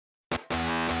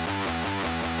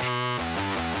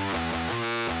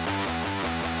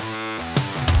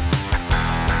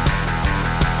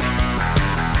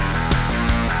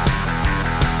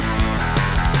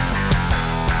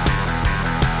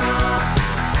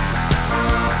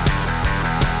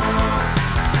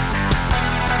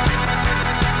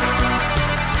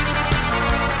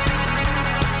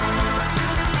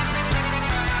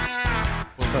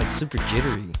super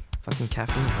jittery. Fucking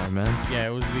caffeine high, man. Yeah, it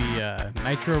was the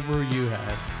Nitro Brew you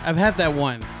had. I've had that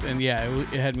once, and yeah,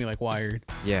 it had me like wired.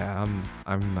 Yeah,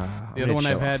 I'm The other one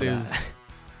I've had is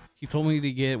he told me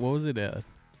to get, what was it, a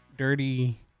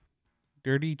dirty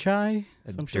chai?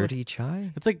 a Some shit dirty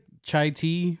chai. It's like chai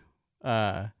tea.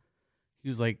 He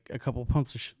was like a couple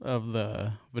pumps of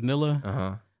the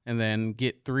vanilla, and then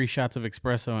get 3 shots of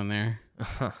espresso in there,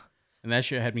 and that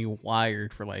shit had me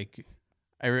wired for like,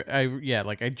 I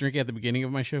drink it at the beginning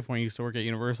of my shift when I used to work at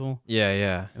Universal.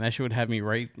 Yeah. And that shit would have me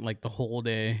right like the whole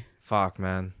day. Fuck,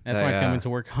 man. That's why I come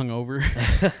into work hungover.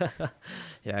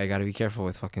 Yeah, I gotta be careful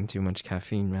with fucking too much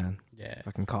caffeine, man. Yeah.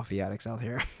 Fucking coffee addicts out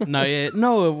here.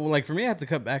 No, like for me, I have to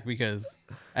cut back because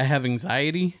I have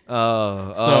anxiety.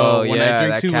 So when I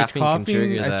drink too much caffeine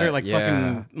coffee, I start like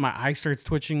fucking, my eye starts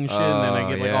twitching and shit, and then I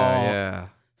get like all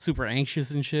super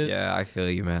anxious and shit. Yeah, I feel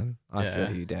you, man. I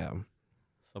feel you, damn.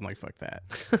 So I'm like, fuck that.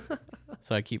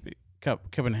 So I keep it cup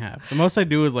and a half. The most I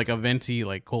do is like a venti,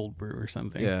 like cold brew or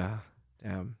something. Yeah,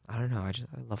 damn. I don't know. I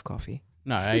love coffee.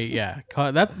 No,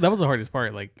 that was the hardest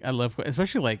part. Like I love,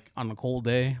 especially like on a cold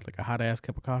day, like a hot ass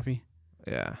cup of coffee.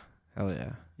 Yeah, hell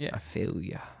yeah. Yeah, I feel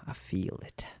ya. I feel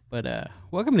it. But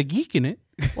welcome to Geeking It.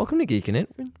 Welcome to Geeking It.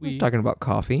 We're talking about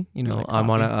coffee. You know, like I'm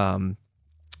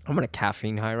on a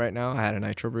caffeine high right now. I had a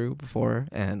Nitro Brew before,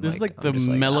 and this is like the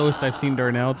mellowest I've seen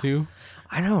Darnell too.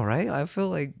 I know, right? I feel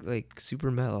like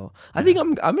super mellow. I think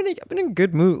I've been in a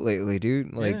good mood lately,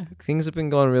 dude. Like things have been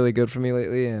going really good for me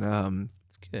lately, and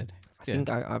it's good. I think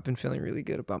I've been feeling really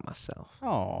good about myself.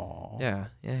 Oh, yeah.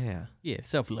 Yeah,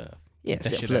 self-love. Yeah,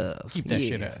 self-love. Keep that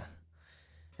shit up.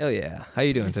 Hell yeah. How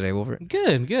you doing today, Wolverine?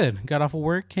 Good. Got off of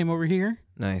work, came over here.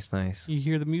 Nice. You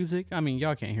hear the music? I mean,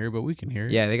 y'all can't hear it, but we can hear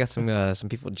it. Yeah, they got some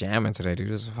people jamming today,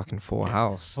 dude. It's a fucking full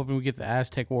house. Hoping we get the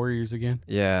Aztec Warriors again.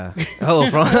 Yeah. Oh,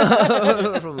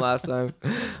 from last time.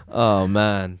 Oh,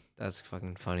 man. That's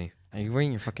fucking funny. Are you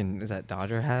wearing your fucking, is that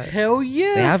Dodger hat? Hell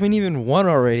yeah. They haven't even won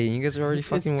already. You guys are already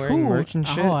fucking wearing merch and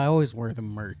shit. Oh, I always wear the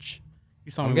merch.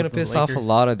 I'm going to piss off a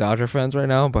lot of Dodger fans right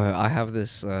now, but I have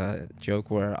this joke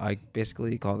where I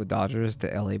basically call the Dodgers the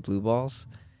LA Blue Balls,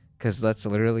 because that's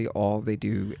literally all they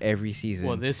do every season.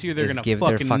 Well, this year they're going to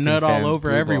fucking nut all over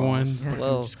everyone.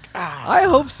 Well, I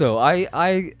hope so.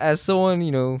 I as someone,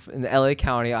 you know, in the LA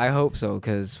County, I hope so,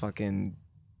 because fucking,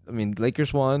 I mean,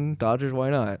 Lakers won, Dodgers, why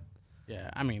not? Yeah,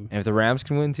 I mean, and if the Rams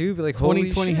can win too, be like,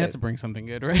 2020 had to bring something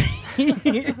good, right?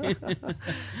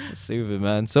 Stupid,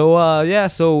 man.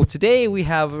 So today we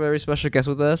have a very special guest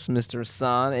with us, Mr.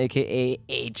 Hassan, aka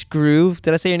H Groove.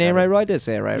 Did I say your name right? I did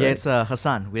say it right. Yeah, right? It's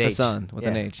Hassan with H. Hassan with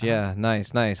an H. Yeah,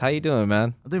 nice. How you doing,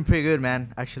 man? I'm doing pretty good,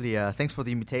 man. Actually, thanks for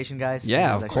the invitation, guys.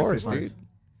 Yeah, of course, dude.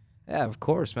 Yeah, of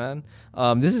course, man.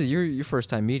 This is your first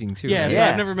time meeting too. Yeah, right? so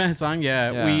I've never met Hassan.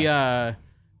 Yeah.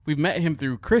 We've met him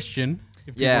through Christian.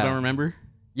 If people don't remember.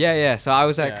 Yeah. So I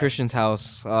was at Christian's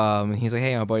house. And he's like,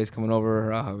 "Hey, my buddy's coming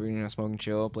over. We're smoking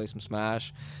chill, play some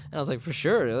Smash." And I was like, "For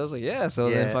sure." I was like, "Yeah."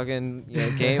 So then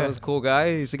fucking came. Was a cool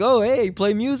guy. He's like, "Oh, hey,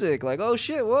 play music." Like, "Oh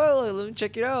shit, well, let me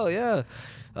check it out." Yeah.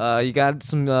 You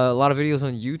got a lot of videos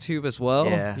on YouTube as well.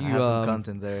 Yeah, you I have some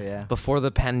content there. Yeah. Before the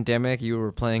pandemic, you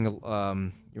were playing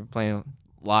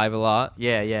live a lot.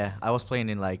 Yeah. I was playing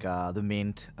in like the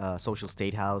Mint, Social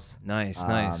State House. Nice.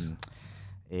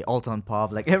 Old Town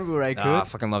Pub, like everywhere I could. I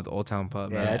fucking love the Old Town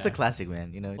Pub. Yeah, it's a classic,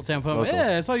 man. You know, Old Town Pub.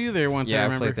 Yeah, I saw you there once. Yeah, I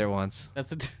remember. played there once.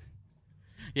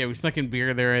 Yeah, we snuck in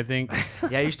beer there, I think.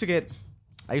 Yeah, I used to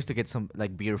get some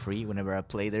like beer free whenever I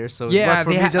play there. So yeah, it was for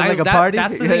me just like a party.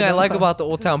 That's the thing I like about the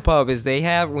Old Town Pub is they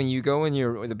have, when you go in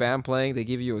the band playing, they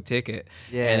give you a ticket.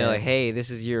 Yeah. And they're like, "Hey, this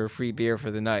is your free beer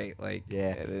for the night." Like,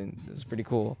 yeah, and it's pretty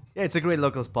cool. Yeah, it's a great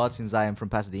local spot since I am from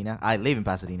Pasadena. I live in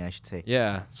Pasadena, I should say.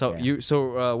 Yeah. So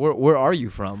where are you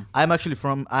from?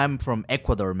 I'm from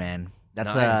Ecuador, man.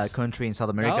 That's a country in South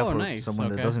America for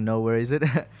someone that doesn't know where is it.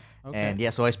 Okay. And yeah,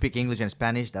 so I speak English and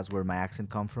Spanish. That's where my accent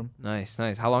comes from. Nice.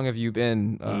 How long have you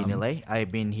been in LA?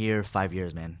 I've been here 5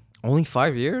 years, man. Only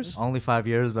 5 years? Only 5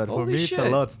 years, but for me, it's a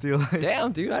lot still.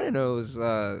 Damn, dude, I didn't know it was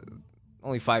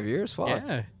only 5 years. Fuck.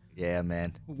 Yeah,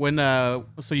 man. When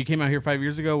so you came out here 5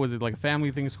 years ago? Was it like a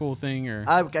family thing, school thing, or?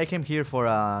 I came here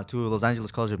to Los Angeles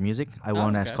College of Music. I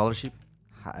won a scholarship,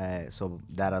 so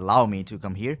that allowed me to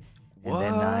come here. And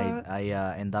then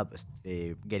I end up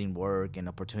getting work and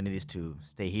opportunities to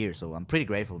stay here. So I'm pretty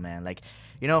grateful, man. Like,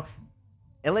 you know,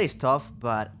 LA is tough,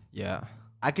 but yeah,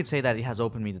 I could say that it has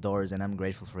opened me the doors, and I'm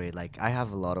grateful for it. Like, I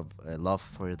have a lot of love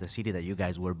for the city that you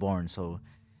guys were born. So,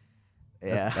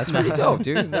 yeah, that's pretty dope,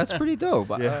 dude. That's pretty dope.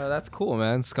 That's cool,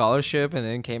 man. Scholarship, and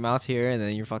then came out here, and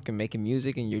then you're fucking making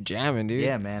music and you're jamming, dude.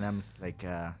 Yeah, man. I'm like,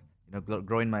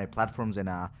 growing my platforms and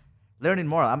learning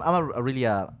more. I'm a really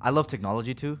I love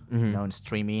technology too. You know, in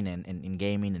streaming and in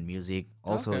gaming and music.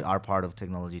 Also, are part of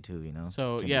technology too. You know.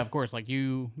 So yeah, of course, like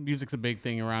music's a big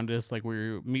thing around us. Like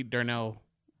we meet Darnell.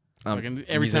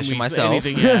 Every time we say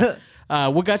anything, yeah.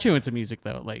 What got you into music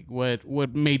though? Like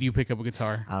what made you pick up a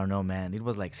guitar? I don't know, man. It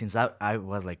was like since I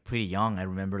was like pretty young. I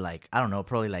remember like I don't know,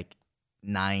 probably like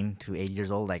 9 to 8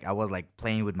 years old. Like I was like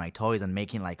playing with my toys and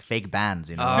making like fake bands,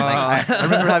 you know. Like I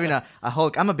remember having a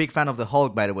Hulk. I'm a big fan of the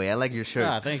Hulk, by the way. I like your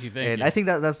shirt. Thank you. And I think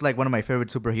that's like one of my favorite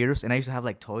superheroes. And I used to have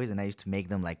like toys and I used to make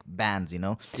them like bands, you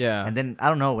know. Yeah. And then I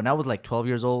don't know, when I was like 12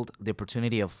 years old, the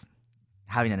opportunity of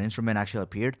having an instrument actually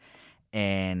appeared.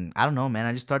 And I don't know, man.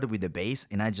 I just started with the bass,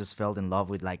 and I just fell in love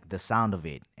with like the sound of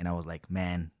it. And I was like,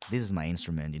 man, this is my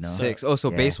instrument, you know. Sick. Oh,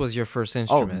 so bass was your first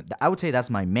instrument. Oh, I would say that's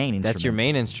my main instrument. That's your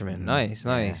main instrument. Nice.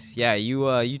 Yeah,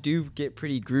 you do get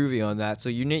pretty groovy on that. So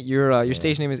your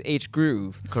station name is H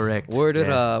Groove. Correct. Where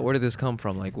did this come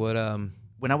from? Like what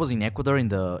When I was in Ecuador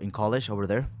in college over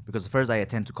there, because first I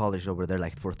attended to college over there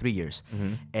like for 3 years,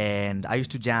 and I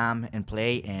used to jam and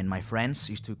play, and my friends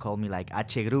used to call me like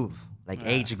H Groove. Like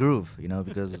H Groove, you know,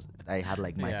 because I had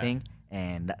like my thing,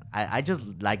 and I just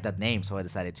liked that name, so I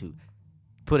decided to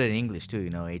put it in English too, you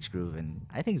know, H Groove, and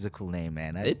I think it's a cool name,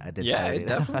 man. It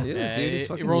definitely is, dude. It's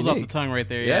fucking it rolls unique. off the tongue right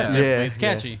there. Yeah. It's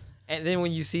catchy. And then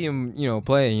when you see him, you know,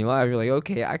 playing live, you're like,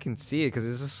 okay, I can see it because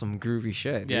this is some groovy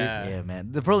shit, dude. Yeah,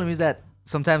 man. The problem is that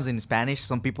sometimes in Spanish,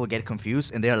 some people get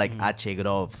confused and they're like H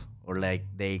Groove, or like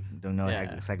they don't know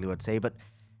exactly what to say, but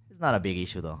it's not a big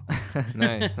issue though.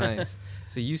 Nice.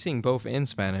 So you sing both in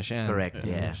Spanish and correct,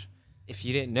 English. yeah. If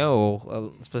you didn't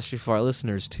know, especially for our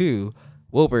listeners too,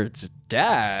 Wilbert's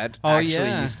dad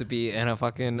actually used to be in a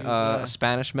fucking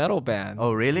Spanish metal band.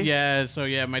 Oh, really? Yeah. So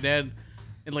yeah, my dad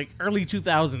in like early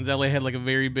 2000s, LA had like a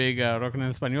very big rock en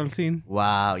español scene.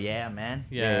 Wow, yeah, man.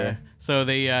 Yeah. So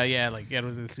they like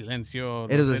Héroes del Silencio.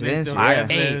 Héroes del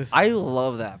Silencio. I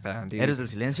love that band, dude. Héroes del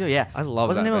Silencio, yeah. I love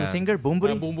What's that the name band. of the singer?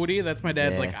 Bumburi? Bumburi, that's my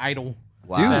dad's like idol.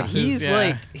 Wow. Dude, he's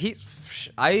like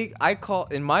I call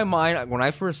in my mind when I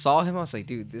first saw him, I was like,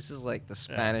 dude, this is like the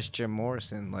Spanish Jim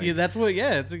Morrison. Like, that's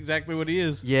exactly what he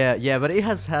is. Yeah, but it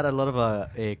has had a lot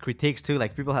of critiques too.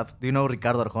 Like people have, do you know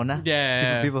Ricardo Arjona?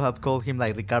 Yeah. People have called him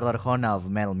like Ricardo Arjona of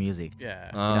metal music. Yeah.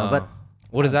 You know, but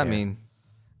what does that mean?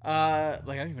 Like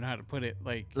I don't even know how to put it.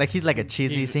 Like he's like a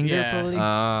cheesy singer, probably.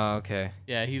 Okay.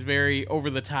 Yeah, he's very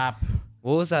over the top.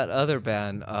 What was that other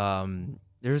band?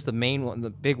 There's the main one, the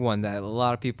big one that a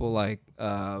lot of people like.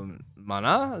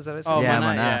 Maná? Is that it? Oh, yeah,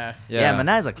 Maná. Yeah,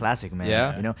 Maná is a classic, man.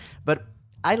 Yeah. You know, but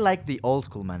I like the old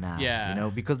school Maná. Yeah. You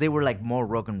know, because they were like more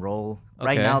rock and roll. Okay.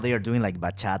 Right now they are doing like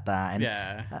bachata, and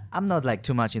I'm not like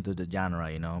too much into the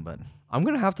genre, you know, but. I'm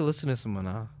gonna have to listen to some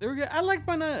Maná. They were good. I like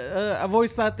Maná. I've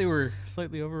always thought they were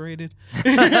slightly overrated.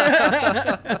 But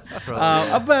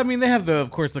I mean, they have of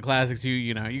course, the classics.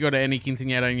 You know, you go to any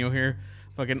quinceañera and you'll hear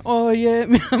fucking Yeah.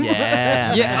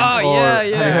 Yeah. Have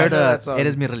you heard Tú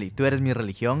eres mi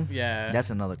religión? Yeah. That's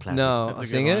another classic. No, That's a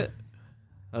sing good it.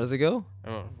 How does it go?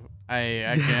 Oh,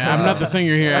 I can't. I'm not the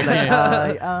singer here. I Like, can't.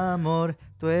 ay, amor,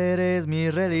 tú eres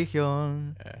mi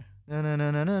religión. Yeah.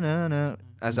 No.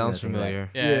 That sounds familiar.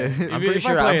 Yeah. I'm pretty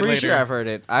sure I've heard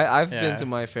it. I've been to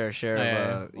my fair share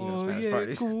of Spanish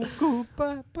parties.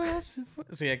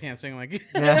 See, I can't sing like you.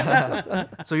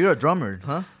 So you're a drummer,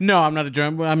 huh? No, I'm not a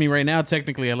drummer. I mean, right now,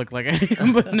 technically, I look like I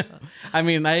am. But no. I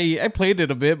mean, I played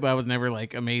it a bit, but I was never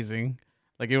like amazing.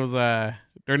 Like it was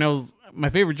Darnell's. My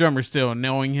favorite drummer still,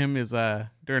 knowing him, is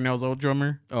Darnell's old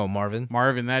drummer. Oh, Marvin,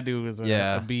 that dude was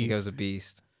a beast. He was a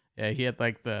beast. Yeah, he had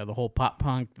like the whole pop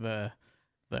punk, the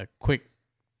quick.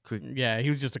 Yeah, he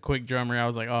was just a quick drummer. I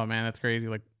was like, oh man, that's crazy.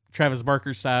 Like Travis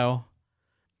Barker style.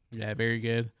 Yeah, very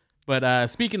good. But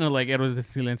speaking of like Héroes del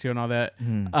Silencio and all that,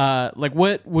 like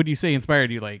what would you say inspired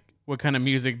you? Like what kind of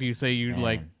music do you say you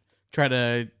like try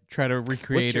to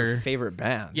recreate? What's your favorite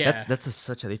band? Yeah, that's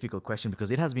such a difficult question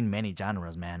because it has been many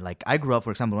genres, man. Like I grew up,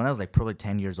 for example, when I was like probably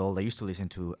 10 years old, I used to listen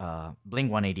to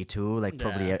Blink-182, like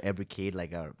probably every kid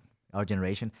like our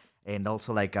generation. And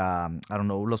also like I don't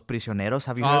know, Los Prisioneros.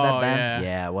 Have you heard that band?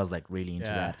 Yeah, I was like really into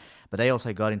that. But I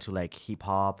also got into like hip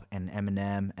hop and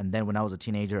Eminem. And then when I was a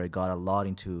teenager, I got a lot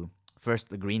into first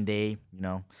the Green Day, you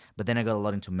know. But then I got a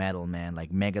lot into metal, man,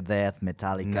 like Megadeth,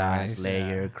 Metallica,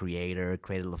 Slayer, Creator,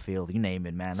 Cradle of Filth, you name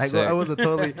it, man. I was a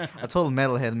total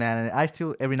metalhead, man. And I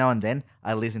still every now and then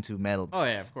I listen to metal. Oh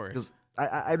yeah, of course.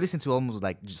 I listen to almost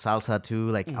like salsa too,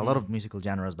 like a lot of musical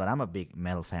genres, but I'm a big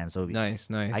metal fan, so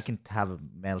nice. I can have a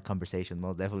metal conversation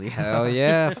most definitely. Hell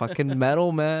yeah, fucking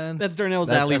metal, man. That's Darnell's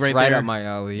alley right right there. up my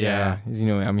alley. Yeah, you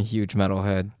know I'm a huge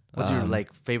metalhead. What's your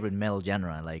like favorite metal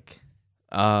genre? Like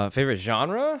favorite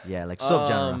genre? Yeah, like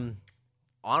subgenre.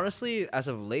 honestly, as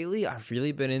of lately, I've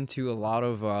really been into a lot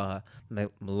of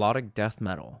melodic death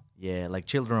metal. Yeah, like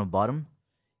Children of Bodom.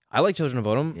 I like Children of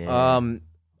Bodom. Yeah.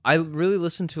 I really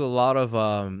listen to a lot of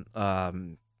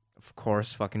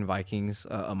course, fucking Vikings,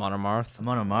 Amon Amarth.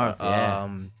 Amon Amarth,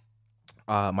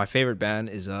 yeah. My favorite band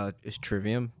is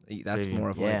Trivium. That's Trivium, more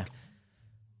of like,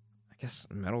 I guess,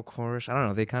 metalcore-ish. I don't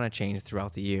know. They kind of changed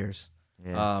throughout the years.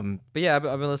 Yeah. But yeah, I've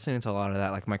been listening to a lot of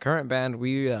that. Like my current band,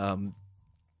 we I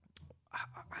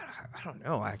don't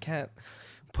know. I can't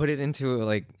put it into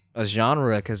like a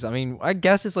genre because I mean, I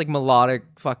guess it's like melodic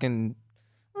fucking.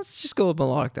 Let's just go with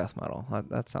melodic death metal.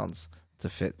 That sounds to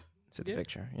fit the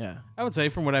picture. Yeah, I would say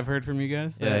from what I've heard from you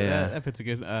guys, that fits a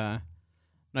good.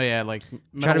 No, yeah, like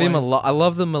try to be I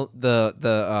love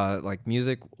the like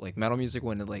music, like metal music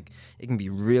when it can be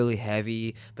really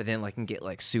heavy, but then like can get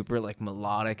like super like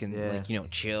melodic and like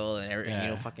chill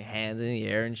and fucking hands in the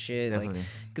air and shit. Definitely. Like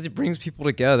because it brings people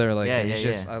together. Like it's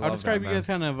just I love describe that, you guys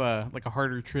kind of like a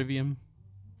harder Trivium.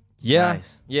 Yeah,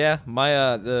 nice. yeah.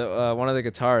 My the one of the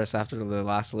guitarists after the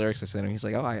last lyrics I sent him, he's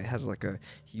like, oh, it has like a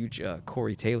huge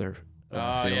Corey Taylor. Feel.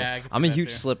 Yeah, I'm a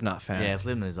huge Slipknot fan. Yeah,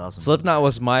 Slipknot is awesome. Slipknot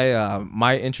was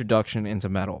my introduction into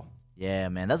metal. Yeah,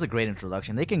 man, that's a great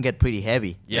introduction. They can get pretty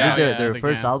heavy. Yeah, Is their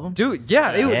first album? Dude,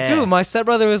 dude, my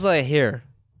stepbrother was like, here,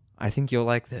 I think you'll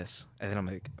like this. And then I'm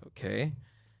like, okay.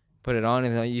 Put it on,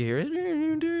 and then you hear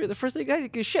it. The first thing I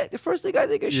think is shit. The first thing I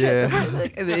think is shit.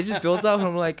 And then it just builds up, and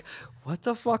I'm like, what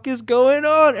the fuck is going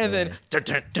on? And then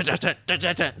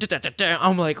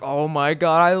I'm like, oh my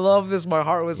god, I love this. My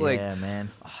heart was like, yeah, man.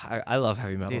 I love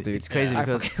heavy metal, dude. It's crazy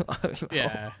because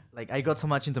like I got so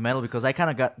much into metal because I kind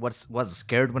of got was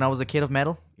scared when I was a kid of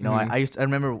metal. You know, I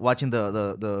remember watching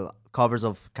the covers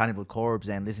of Cannibal Corpse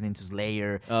and listening to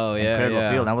Slayer. Oh and yeah, Cradle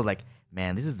of Filth, and I was like,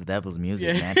 man, this is the devil's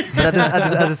music, man. But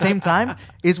at the same time,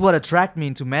 it's what attracted me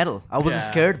into metal. I was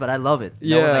scared, but I love it.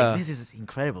 I was like, this is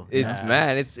incredible.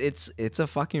 Man, it's a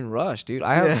fucking rush, dude.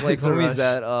 I have like homies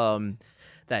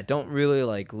that don't really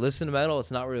like listen to metal.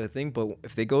 It's not really a thing. But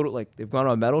if they go to like they've gone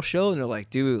to a metal show and they're like,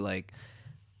 dude, like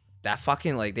that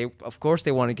fucking like they of course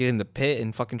they want to get in the pit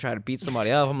and fucking try to beat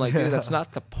somebody up. I'm like, dude, that's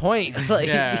not the point.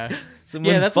 Like,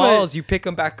 someone falls, you pick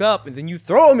them back up and then you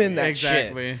throw them in that shit.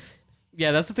 Exactly.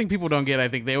 Yeah, that's the thing people don't get. I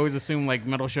think they always assume like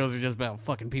metal shows are just about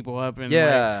fucking people up. And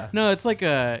like, no, it's like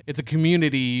it's a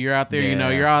community. You're out there, you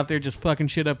know, you're out there just fucking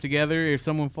shit up together. If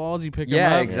someone falls, you pick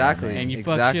them up. Exactly. And you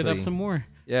fuck shit up some more.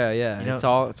 Yeah. You know,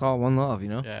 it's all one love, you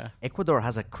know. Yeah. Ecuador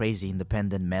has a crazy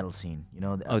independent metal scene. You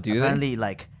know, do apparently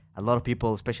like a lot of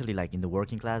people, especially like in the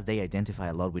working class, they identify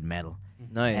a lot with metal.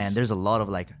 Nice. And there's a lot of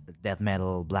like death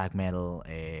metal, black metal,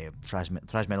 thrash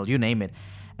metal, you name it.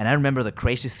 And I remember the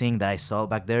craziest thing that I saw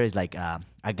back there is like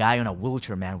a guy on a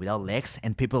wheelchair, man, without legs,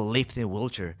 and people lifting a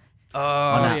wheelchair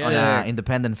on an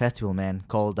independent festival, man,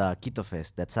 called Quito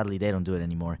Fest. That sadly they don't do it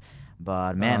anymore.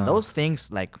 But man, those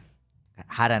things like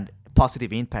had a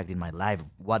positive impact in my life.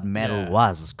 What metal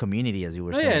was, community, as you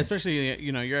were saying. Yeah, especially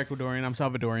you're Ecuadorian, I'm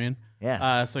Salvadorian.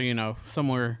 Yeah. So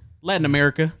somewhere Latin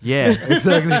America. Yeah,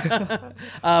 exactly.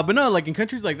 But no, like in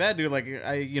countries like that, dude, like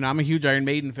I'm a huge Iron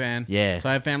Maiden fan. Yeah. So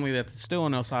I have family that's still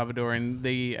in El Salvador, and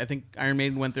I think Iron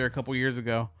Maiden went there a couple years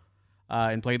ago,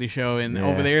 and played a show, and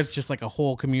over there it's just like a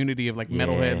whole community of like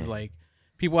metalheads. Like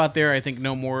people out there, I think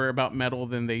know more about metal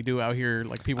than they do out here.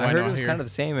 Like people I heard know it was here. kind of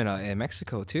the same in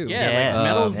Mexico too. Yeah, like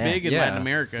metal is big in Latin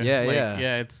America.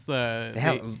 Yeah. It's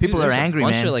people are angry,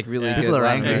 man. Of, like really good people are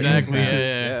angry. Exactly.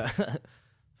 Yeah.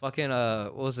 Fucking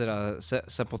what was it?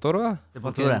 Sepultura.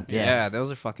 Sepultura. Yeah, those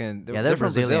are fucking. They're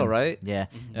from Brazil, right? Yeah.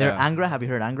 They're Angra. Have you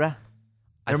heard Angra?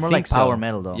 They're more think like power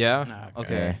metal, though. Yeah.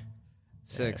 Okay.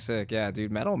 Sick. Yeah,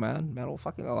 dude, metal, man. Metal.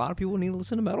 Fucking a lot of people need to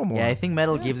listen to metal more. Yeah, I think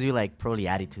metal gives you like probably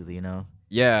attitude, you know.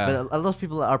 Yeah. But a lot of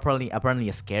people are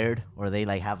apparently scared, or they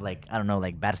like have like I don't know,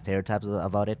 like bad stereotypes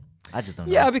about it. I just don't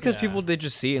know. Yeah, because people they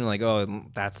just see it and like, oh,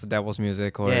 that's the devil's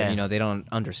music, or they don't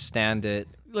understand it.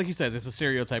 Like you said, it's a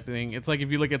stereotype thing. It's like if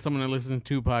you look at someone that listens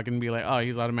to Tupac and be like, oh,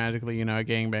 he's automatically, a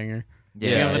gangbanger. Yeah.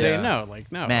 The other day,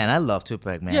 no. Man, I love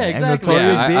Tupac, man. Yeah, exactly.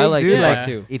 I like dude, Tupac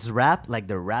too. It's rap, like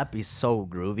the rap is so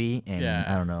groovy, and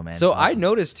I don't know, man. So I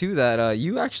noticed too that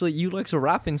you like to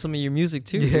rap in some of your music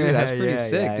too, dude. That's pretty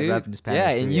sick, dude. I rap in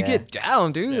Spanish too, and you get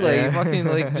down, dude. Like fucking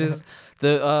like just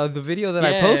the video that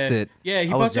I posted. Yeah,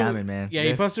 I was jamming, man. Yeah,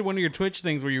 he posted one of your Twitch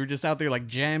things where you were just out there like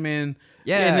jamming.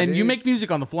 Yeah, and then you make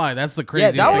music on the fly. That's the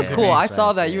crazy. Yeah, that was cool. I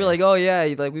saw that. You were like, oh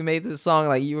yeah, like we made this song.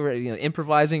 Like you were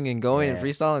improvising and going and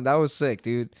freestyling. That was sick,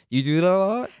 dude. You do that a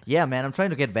lot? Yeah, man. I'm trying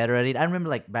to get better at it. I remember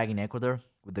like back in Ecuador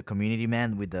with the community,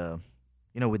 man, with the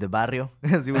with the barrio.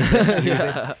 As you would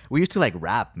say. We used to like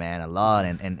rap, man, a lot,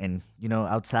 and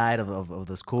outside of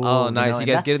the school. Oh, nice! You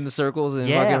guys get in the circles and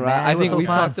fucking rap. I think we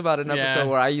talked about an episode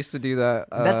where I used to do that.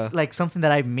 That's like something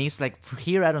that I miss. Like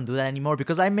here, I don't do that anymore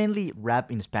because I mainly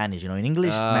rap in Spanish. In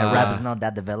English, my rap is not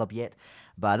that developed yet.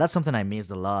 But that's something I missed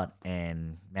a lot.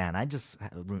 And man, I just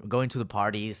going to the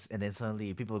parties and then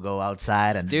suddenly people go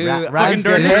outside and rhymes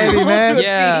get heavy,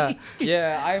 man.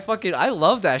 Yeah. I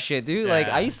love that shit, dude. Yeah. Like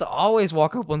I used to always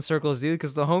walk up on circles, dude,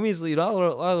 because the homies, a lot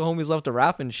of the homies love to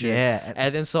rap and shit. Yeah.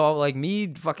 And then so like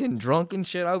me fucking drunk and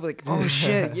shit, I would be like, oh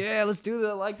shit, yeah, let's do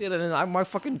that. I liked it. And then my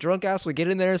fucking drunk ass would get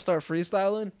in there and start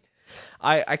freestyling.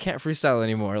 I can't freestyle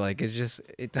anymore. Like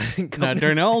it doesn't come. No,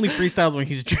 Darnell only freestyles when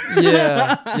he's drunk.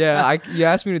 Yeah. You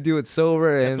asked me to do it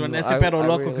sober, that's and when Ese Perro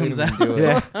Loco comes out.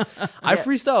 I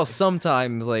freestyle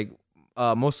sometimes, like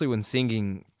mostly when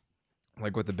singing,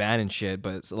 like with the band and shit.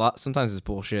 But sometimes it's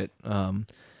bullshit.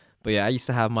 But yeah, I used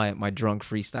to have my drunk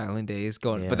freestyling days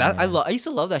going. But that I used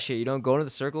to love that shit. Going to the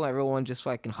circle, everyone just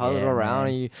fucking huddling around,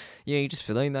 and you're just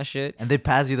feeling that shit. And they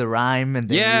pass you the rhyme, and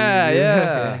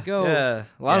then go. Yeah,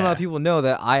 a lot of people know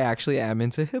that I actually am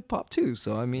into hip hop too.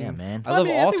 So I mean, I love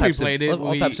all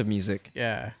types of music.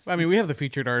 Yeah, I mean, we have the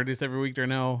featured artist every week.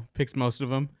 Darnell picks most of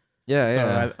them.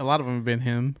 So a lot of them have been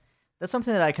him. That's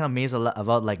something that I kind of miss a lot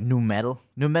about like nu metal.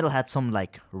 Nu metal had some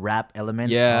like rap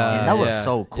elements. Yeah, and that was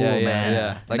so cool, man.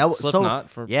 Yeah. Like that was Slipknot,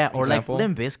 for or example. like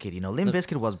Limp Bizkit. Limp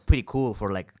Bizkit was pretty cool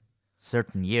for like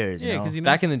certain years. Because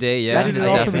back in the day,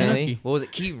 definitely. What was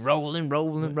it? Keep rolling.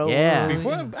 Yeah.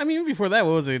 Before that,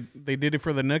 what was it? They did it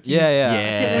for the Nookie.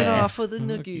 Yeah. Get it off for the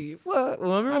Nookie. What?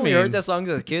 Well, remember when we heard that song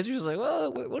as kids? We were just like,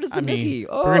 well, what is the Nookie?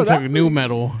 We're into new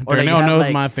metal. Darnell knows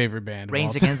like my favorite band.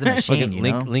 Rage Against the Machine.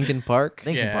 Linkin Park.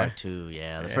 Linkin Park too.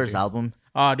 Yeah, the first album.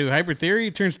 Oh, dude, Hyper Theory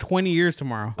turns 20 years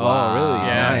tomorrow. Oh, really?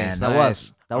 Yeah, nice. That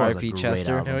was R.I.P. a great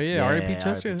Chester. album. Hell yeah, R.I.P.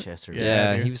 Chester. Chester.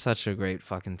 Yeah, he was such a great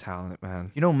fucking talent,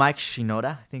 man. Mike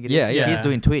Shinoda? I think it is. Yeah. He's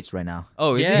doing Twitch right now.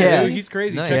 Oh, is he? Yeah, dude, he's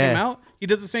crazy. Nice. Check him out. He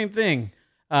does the same thing.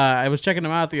 I was checking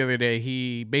him out the other day.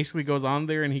 He basically goes on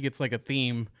there and he gets like a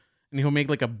theme, and he'll make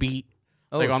like a beat.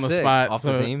 Like on the spot. Off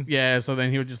the theme? Yeah, so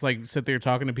then he would just like sit there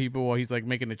talking to people while he's like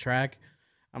making the track.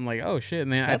 I'm like, oh shit.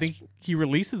 And then I think he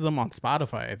releases them on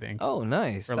Spotify, I think. Oh,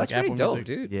 nice. Or, That's like, pretty Apple dope,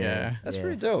 Music. dude. Yeah. That's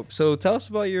pretty dope. So tell us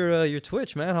about your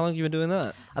Twitch, man. How long have you been doing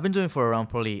that? I've been doing it for around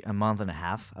probably a month and a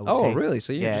half, I would say. Really?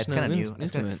 So you're just it's kind of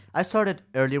new. I started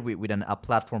earlier with a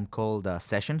platform called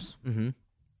Sessions,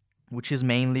 which is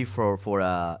mainly for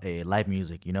a live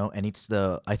music, and it's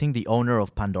I think the owner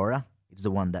of Pandora. It's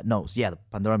the one that knows. Yeah, the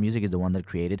Pandora Music is the one that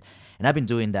created. And I've been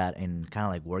doing that and kind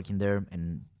of like working there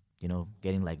and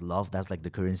getting like love. That's like the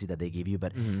currency that they give you.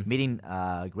 But meeting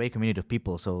a great community of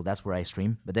people. So that's where I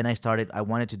stream. But then I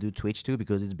wanted to do Twitch too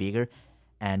because it's bigger.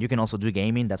 And you can also do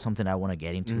gaming. That's something I want to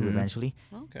get into eventually.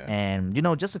 Okay. And,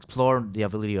 just explore the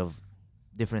ability of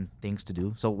different things to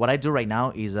do. So what I do right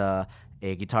now is a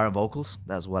guitar and vocals.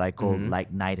 That's what I call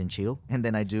like night and chill. And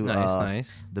then I do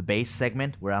the bass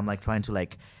segment where I'm like trying to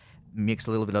like mix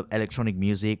a little bit of electronic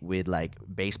music with like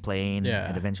bass playing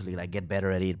and eventually like get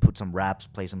better at it, put some raps,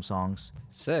 play some songs.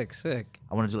 Sick.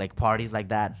 I want to do like parties like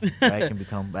that where I can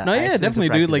become definitely,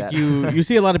 dude. Like you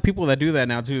see a lot of people that do that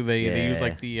now too. They use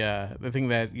like the thing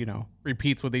that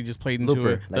repeats what they just played into looper,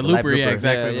 it. Like the looper, looper. Yeah,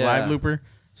 exactly. Yeah, the live looper.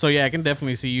 So yeah, I can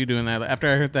definitely see you doing that.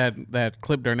 After I heard that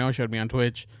clip Darnell showed me on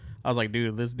Twitch, I was like,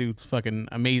 dude, this dude's fucking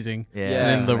amazing. Yeah. And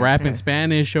then the rap in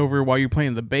Spanish over while you're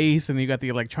playing the bass, and then you got the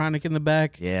electronic in the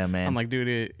back. Yeah, man. I'm like,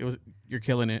 dude, you're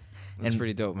killing it. That's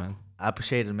pretty dope, man. I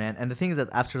appreciate it, man. And the thing is that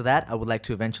after that, I would like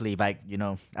to eventually,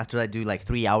 after I do like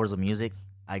 3 hours of music,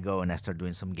 I go and I start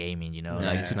doing some gaming,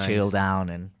 like to chill down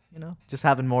and, just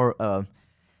having more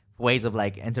ways of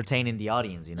like entertaining the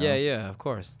audience, Yeah, of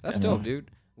course. That's dope, dude.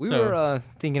 We were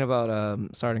thinking about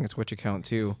starting a Twitch account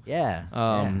too. Yeah.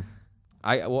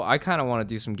 I kind of want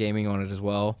to do some gaming on it as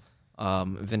well.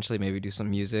 Eventually, maybe do some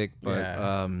music,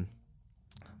 but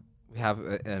we have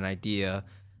an idea.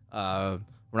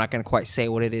 We're not going to quite say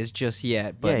what it is just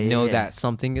yet, but know that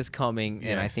something is coming,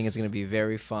 and I think it's going to be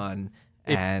very fun.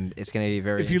 And it's going to be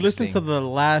very If you listen to the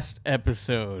last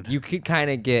episode, you could kind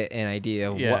of get an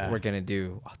idea of what we're going to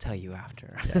do. I'll tell you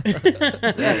after.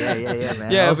 Yeah,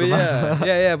 man.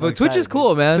 Yeah. But Twitch is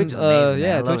cool, man. Twitch is amazing,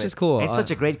 man. Twitch is cool. It's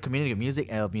such a great community of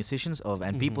music, musicians,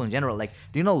 and people in general. Like,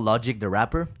 do you know Logic, the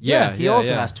rapper? Yeah, he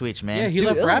also has Twitch, man. Yeah, he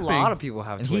loves rapping. A lot of people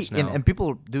have Twitch now. And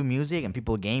people do music, and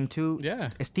people game too.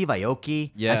 Yeah. Steve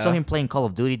Aoki. Yeah. I saw him playing Call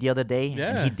of Duty the other day.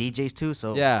 Yeah. And he DJs too.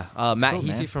 So Matt cool,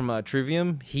 Heafy from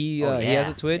Trivium. He he has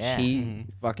a Twitch. He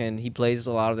he plays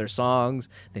a lot of their songs.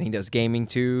 Then he does gaming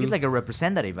too. He's like a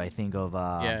representative, I think, of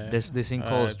this thing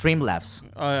called Streamlabs.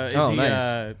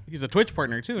 Nice. He's a Twitch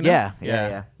partner too. No?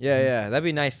 Yeah. That'd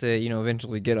be nice to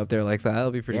eventually get up there like that.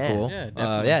 That'll be pretty cool. Yeah,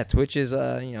 definitely. Twitch is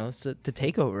it's the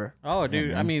takeover. Oh,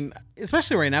 dude. I mean,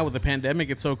 especially right now with the pandemic,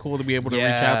 it's so cool to be able to reach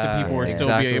out to people or still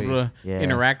be able to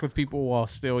interact with people while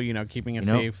still keeping it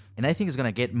safe. And I think it's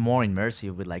gonna get more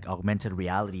immersive with like augmented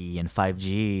reality and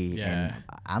 5G. Yeah. And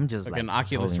I'm just like an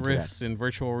Oculus Rifts and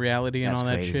virtual reality and all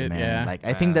that crazy, shit. Man. Yeah. Like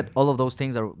I think that all of those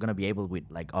things are gonna be able with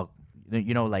like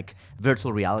like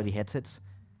virtual reality headsets.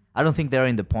 I don't think they're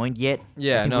in the point yet.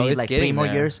 Yeah, no, it's like getting 3 more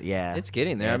there. years. Yeah, it's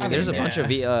getting there. I mean, there's a bunch of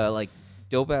like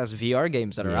dope ass VR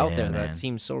games that are out there that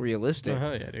seem so realistic. Oh,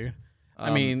 hell yeah, dude.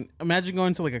 I mean, imagine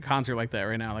going to like a concert like that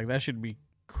right now. Like that should be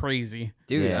crazy,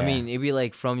 dude. I mean, it'd be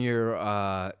like from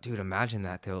your dude. Imagine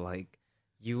that though. Like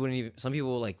you wouldn't even. Some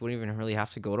people like wouldn't even really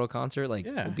have to go to a concert. Like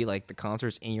it'd be like the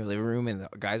concerts in your living room and the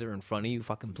guys are in front of you,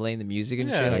 fucking playing the music and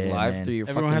shit, like live through your.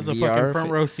 Everyone has a VR fucking front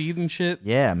row seat and shit.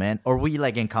 Yeah, man. Or we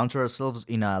like encounter ourselves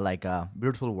in a like a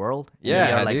virtual world. Yeah,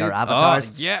 we are, like our avatars.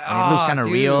 And it looks kind of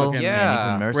real. Yeah, it's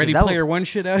immersive. Ready Player One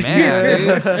shit out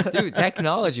here, dude.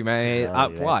 Technology,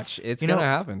 man. Watch, it's gonna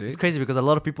happen, dude. It's crazy because a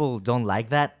lot of people don't like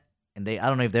that, and I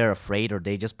don't know if they're afraid or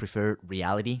they just prefer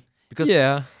reality. Because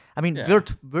I mean,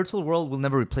 virtual world will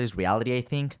never replace reality, I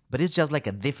think, but it's just like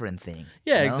a different thing.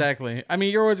 Yeah, exactly. I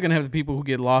mean, you're always going to have the people who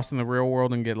get lost in the real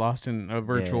world and get lost in a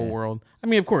virtual world. I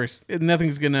mean, of course,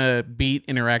 nothing's going to beat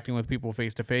interacting with people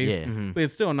face to face, but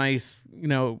it's still a nice,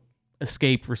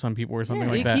 escape for some people or something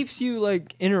like that. It keeps you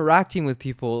like interacting with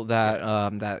people that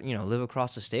that live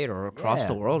across the state or across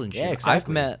the world and shit. Yeah, exactly. I've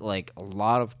met like a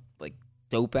lot of like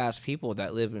dope ass people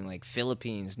that live in like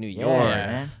Philippines, New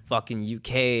York, fucking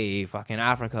UK, fucking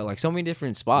Africa, like so many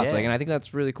different spots. Like, and I think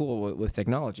that's really cool with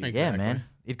technology. Exactly. Yeah, man.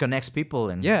 It connects people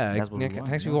and it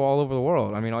connects people all over the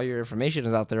world. I mean, all your information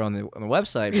is out there on the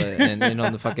website, but and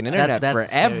on the fucking internet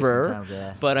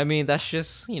forever. But I mean, that's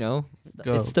just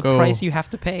it's the price you have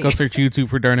to pay. Go search YouTube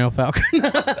for Darnell Falcon.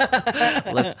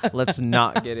 let's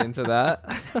not get into that.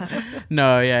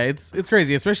 No, yeah, it's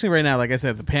crazy, especially right now. Like I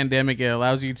said, the pandemic, it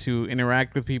allows you to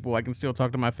interact with people. I can still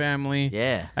talk to my family.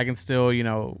 Yeah, I can still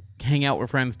hang out with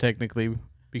friends technically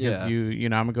because I'm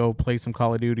gonna go play some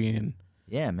Call of Duty and.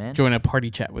 Yeah, man. Join a party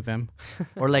chat with them.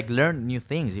 Or like learn new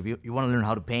things. If you want to learn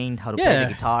how to paint, how to play the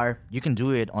guitar, you can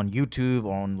do it on YouTube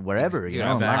or on wherever. Dude,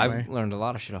 I've learned a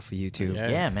lot of shit off of YouTube.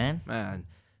 Yeah, man.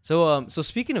 So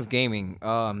speaking of gaming,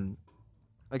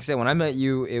 like I said, when I met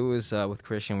you, it was with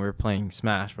Christian. We were playing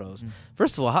Smash Bros.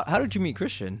 First of all, how did you meet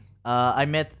Christian? I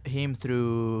met him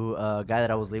through a guy that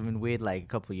I was living with like a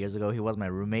couple of years ago. He was my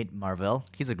roommate, Marvel.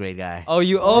 He's a great guy.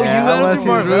 You met him through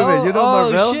Marvel? You know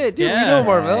Marvel? Oh shit, dude, we know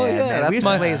Marvel. Yeah,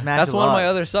 that's one of my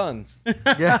other sons.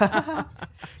 Yeah.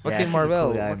 Fucking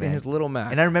Marvel, cool fucking his little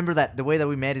Mac. And I remember that the way that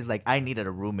we met is like I needed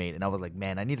a roommate, and I was like,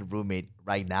 man, I need a roommate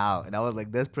right now, and I was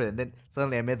like desperate. And then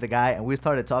suddenly I met the guy, and we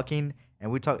started talking,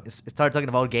 and started talking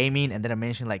about gaming, and then I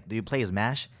mentioned like, do you play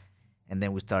Smash? And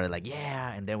then we started like,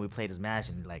 and then we played Smash,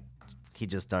 and like he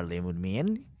just started living with me,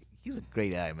 and he's a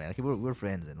great guy, man. We're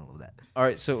friends and all of that. All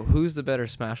right, so who's the better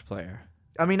Smash player?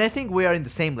 I mean, I think we are in the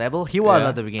same level. He was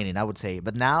at the beginning, I would say,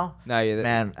 but now,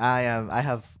 man,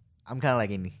 I'm kind of like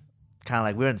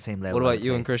we're in the same level. What about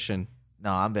you and Christian?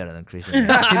 No, I'm better than Christian. He knows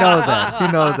that. He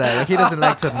knows that. Like, he doesn't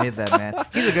like to admit that, man.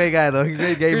 He's a great guy, though. He's a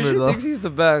great gamer, Christian though. Thinks he's the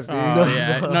best, dude.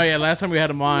 Last time we had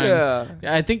him on,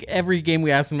 I think every game we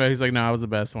asked him about, he's like, no, I was the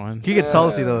best one. He gets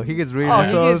salty, though. He gets really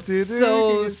salty, dude.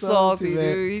 So salty,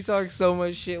 dude. He talks so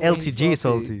much shit. LTG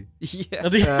salty.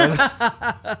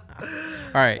 Yeah.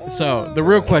 All right, so the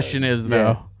real question is,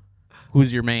 though,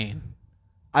 who's your main?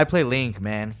 I play Link,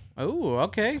 man. Oh,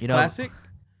 okay. Classic.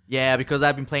 Yeah, because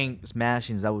I've been playing Smash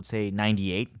since I would say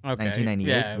 1998,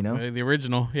 Yeah, the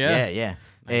original. Yeah.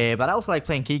 Nice. But I also like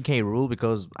playing King K. Rool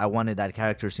because I wanted that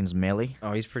character since Melee.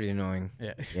 Oh, he's pretty annoying.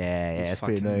 Yeah, it's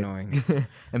pretty annoying.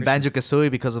 And and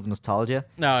Banjo-Kazooie because of nostalgia.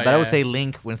 But I would say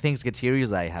Link, when things get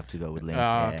serious, I have to go with Link.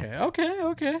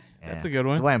 Okay. That's a good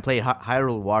one. That's why I'm playing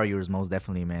Hyrule Warriors most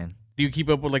definitely, man. Do you keep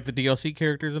up with like the DLC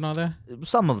characters and all that?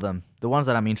 Some of them. The ones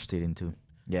that I'm interested in too.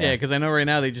 Yeah, because I know right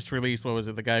now they just released, what was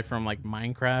it, the guy from like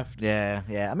Minecraft? Yeah.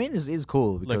 I mean, it's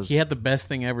cool. Because Look, he had the best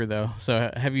thing ever, though.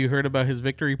 So have you heard about his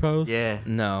victory pose? Yeah.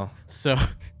 No. So in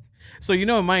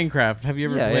Minecraft, have you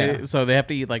ever played it? So they have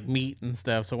to eat like meat and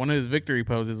stuff. So one of his victory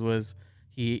poses was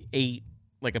he ate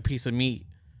like a piece of meat,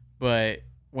 but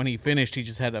when he finished, he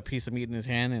just had a piece of meat in his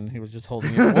hand and he was just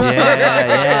holding it.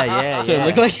 yeah. So it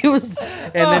looked like it was,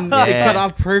 and then it cut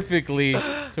off perfectly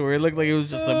to where it looked like it was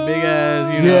just a big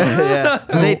ass, you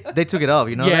know. Yeah. They took it off,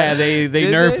 you know. Yeah, they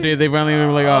nerfed it. They finally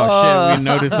were like, oh shit, we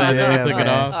noticed that, and they took it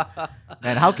off.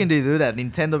 Man, how can they do that?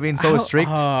 Nintendo being so strict.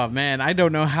 Oh man, I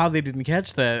don't know how they didn't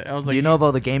catch that. I was like, do you know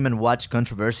about the Game & Watch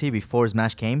controversy before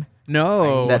Smash came?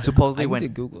 No. That supposedly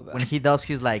Google that. when he does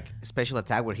his like special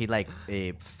attack where he like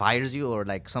fires you or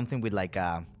like something with like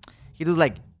he does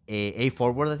like a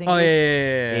forward, I think. Oh, it was.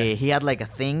 yeah. He had like a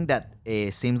thing that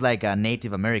seems like a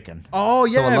Native American. Oh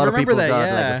yeah, So a lot of I remember people that. got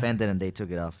Yeah. like offended and they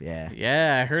took it off. Yeah.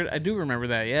 Yeah, I do remember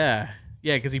that. Yeah,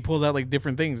 because he pulls out like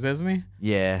different things, doesn't he?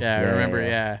 Yeah. Yeah, I remember.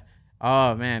 Yeah.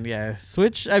 Oh man, yeah.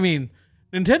 Switch. I mean,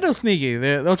 Nintendo's sneaky.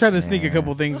 They'll try to sneak a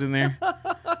couple things in there.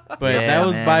 But Yeah, that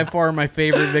was man. by far my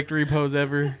favorite victory pose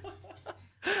ever.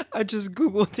 I just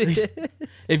Googled it.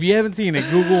 If you haven't seen it,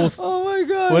 Google. Oh my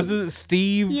god. What's it?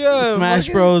 Steve Yeah, Smash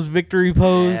fucking- Bros. Victory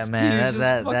pose. Yeah, man. He's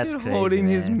That's just that's fucking crazy. holding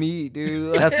his man. meat,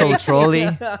 dude. That's so trolly.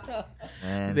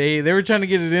 Man. They were trying to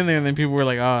get it in there, and then people were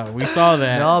like, "Oh, we saw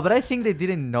that." No, but I think they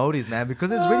didn't notice, man,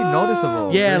 because it's really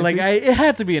noticeable. Yeah, Really. like it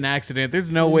had to be an accident. There's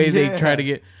no way they try to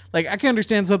Yeah. get like I can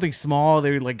understand something small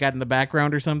they like got in the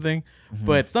background or something,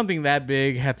 but something that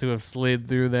big had to have slid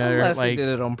through there. Unless they Like, did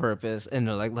it on purpose, and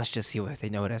they're like, let's just see if they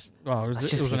notice. oh, Let's it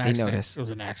just was see an if they accident. notice. It was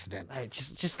an accident. Like,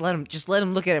 just let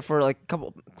him look at it for like a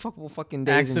couple fucking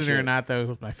days. Accident and or shit. not, though, it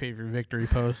was my favorite victory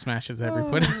pose Smash has ever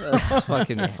put out. That's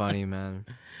fucking funny, man.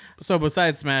 So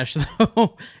besides Smash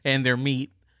though, and their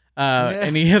meat,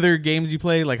 any other games you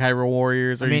play like Hyrule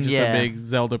Warriors? Or you just a big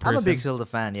Zelda person? I'm a big Zelda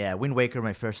fan, yeah. Wind Waker,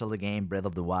 my first Zelda game, Breath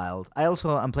of the Wild.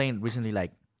 I'm playing recently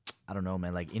like, I don't know,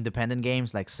 man, like independent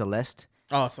games like Celeste.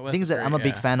 Oh, so Things that I'm a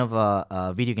big fan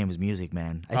of video games music,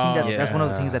 man. I think that's one of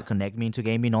the things that connect me into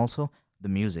gaming also, the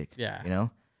music. Yeah. You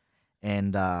know?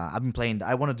 And I've been playing,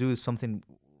 I want to do something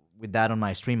with that on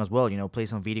my stream as well, you know, play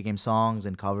some video game songs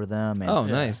and cover them. And Oh,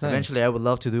 nice. eventually I would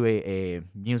love to do a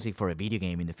music for a video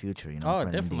game in the future, you know. Oh, for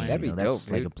an definitely. indie game, That'd you know, be that's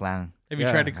dope, like dude. a plan. Have you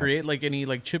Yeah. tried to create like any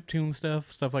like chiptune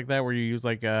stuff like that, where you use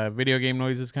like video game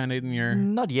noises kind of in your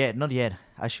Not yet.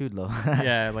 I should though.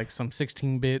 yeah, like some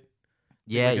 16-bit,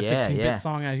 yeah, like a yeah, 16-bit yeah.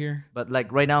 song out here. But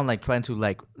like right now, I'm like trying to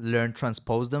like learn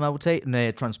transpose them. I would say,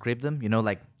 transcript them. You know,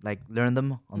 like learn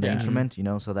them on the Yeah. instrument. You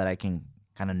know, so that I can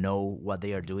kind of know what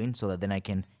they are doing, so that then I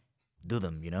can do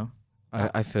them. You know.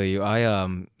 I feel you.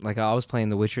 I was playing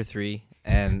The Witcher 3,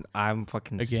 and I'm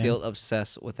fucking Again. still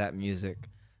obsessed with that music.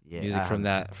 Yeah. Music from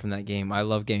that game. I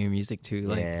love gaming music too.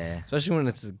 Like Yeah. especially when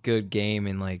it's a good game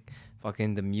and like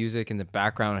fucking the music in the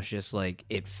background is just like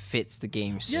it fits the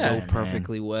game Yeah, so man.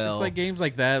 perfectly well. It's like games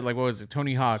like that. Like what was it,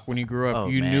 Tony Hawk? When you grew up, Oh,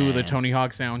 you knew the man. Tony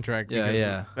Hawk soundtrack. Yeah, because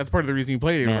yeah. That's part of the reason you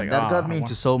played it. Man, You're like, that got I me want-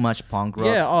 into so much punk rock.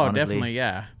 Yeah, oh, honestly. definitely,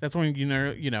 yeah. That's when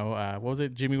what was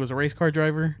it? Jimmy was a race car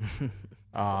driver.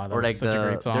 That Or was like such a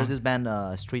great song. there's this band,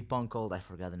 street punk called, I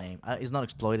forgot the name. It's not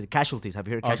Exploited. Casualties. Have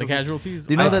you heard the Casualties? Casualties.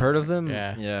 Do you know I've that- heard of them.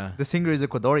 Yeah. Yeah. The singer is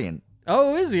Ecuadorian.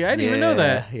 Oh, is he? I didn't even know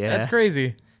that. Yeah, That's yeah.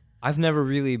 crazy. I've never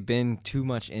really been too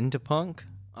much into punk.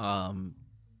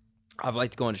 I've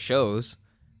liked going to shows.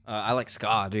 I like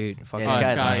ska, dude. Fucking Yeah, Oh,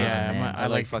 Ska's ska, amazing, yeah. man. I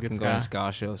like fucking fucking going to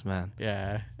ska shows, man.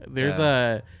 Yeah, there's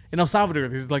in El Salvador.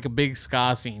 There's like a big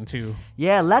ska scene too.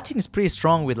 Yeah, Latin is pretty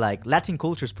strong with like Latin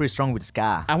culture is pretty strong with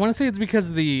ska. I want to say it's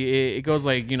because it goes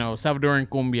like Salvadoran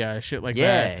cumbia shit like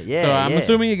Yeah, that. yeah, So I'm yeah.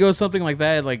 assuming it goes something like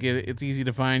that. Like it's easy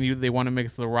to find. They want to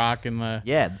mix the rock and the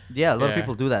Yeah, a lot of Yeah.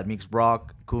 people do that. Mix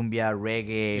rock, cumbia,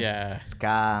 reggae, yeah.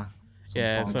 ska. some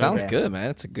Yeah, punk. so- Sounds Yeah. good, man.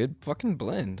 It's a good fucking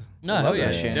blend. No, I hell love yeah,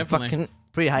 that shit. definitely. Fucking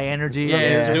Pretty high energy.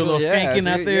 Yeah, do a little skanking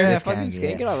out dude, there. Yeah, Skank, fucking yeah.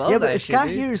 skanking. I love Yeah, that but shit, ska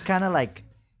dude. here is kind of like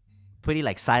pretty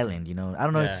like silent, you know. I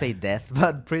don't know if Yeah. to say death,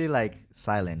 but pretty like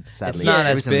silent. Sadly, It's not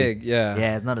as recently. big. Yeah.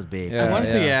 Yeah, it's not as big. Yeah. I want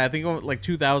to say I think like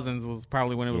 2000s was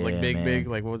probably when it was like Yeah, big, man. big.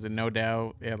 Like what was it? No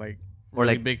Doubt. Yeah, like Or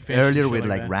really like big fish and earlier shit with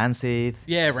like that. Rancid.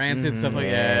 Yeah, Rancid stuff like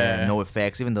yeah. No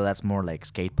Effects, even though that's more like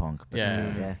skate punk. But Yeah.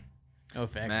 still, yeah. No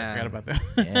effects. I Man. forgot about that.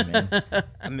 Yeah, man.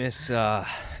 I miss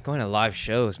going to live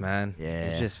shows, man. Yeah.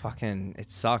 It's just fucking it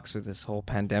sucks with this whole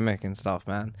pandemic and stuff,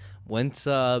 man. Once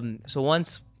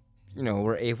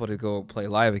we're able to go play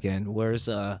live again, what's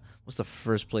the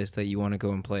first place that you want to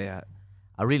go and play at?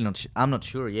 I'm not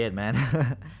sure yet, man.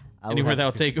 I would Anywhere have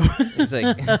that'll to- take them. It's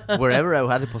like wherever I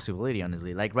had the possibility,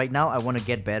 honestly. Like right now, I want to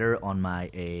get better on my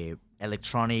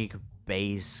electronic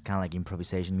bass kind of like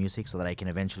improvisation music, so that I can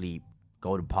eventually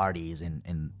go to parties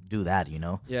and do that, you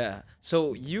know. Yeah.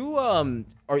 So you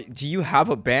do you have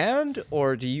a band,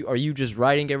 or are you just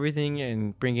writing everything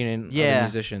and bringing in other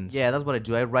musicians? Yeah, that's what I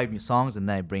do. I write new songs and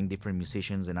then I bring different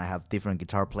musicians, and I have different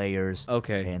guitar players.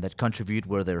 Okay. And that contribute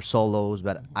where they're solos,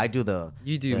 but I do the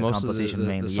most composition of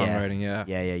the mainly. songwriting.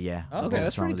 Yeah. Oh, okay,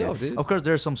 that's pretty dope, dude. Of course,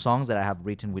 there are some songs that I have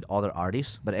written with other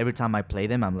artists, but every time I play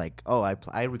them, I'm like, oh,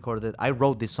 I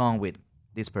wrote this song with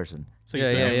this person. So you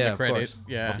the credit.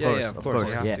 Of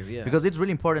course. Because it's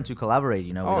really important to collaborate,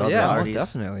 you know, with other artists.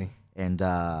 Most definitely. And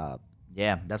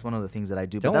that's one of the things that I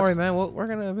do. Don't worry, man. We're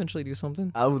gonna eventually do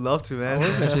something. I would love to, man. We'll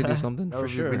eventually do something that for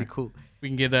would sure. Be really cool. We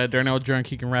can get Darnell drunk.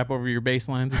 He can rap over your bass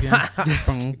lines again.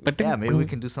 Yeah, maybe we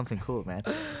can do something cool, man.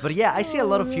 But yeah, I see a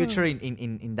lot of future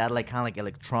in that, like, kind of like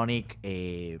electronic,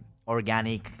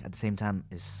 organic at the same time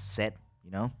is set.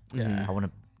 You know. Yeah. I want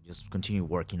to just continue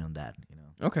working on that. You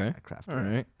know. Okay. Craft. All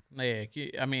right. Yeah,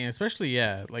 I mean, especially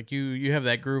like you have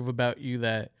that groove about you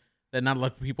that not a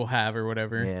lot of people have or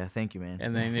whatever. Yeah, thank you, man.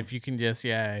 And then if you can just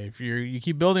if you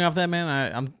keep building off that,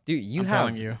 man, you I'm have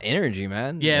telling you. energy,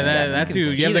 man. Yeah, that too.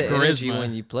 You have the charisma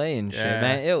when you play and shit,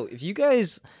 man. Ew, if you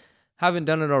guys haven't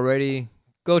done it already,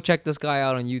 go check this guy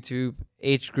out on YouTube.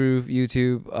 H Groove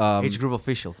YouTube. H Groove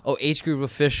Official. Oh, H Groove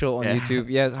Official on YouTube.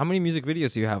 Yes. How many music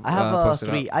videos do you have? I have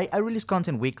 3. I release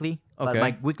content weekly. Okay. But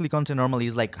my weekly content normally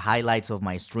is like highlights of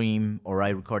my stream, or I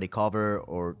record a cover,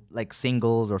 or like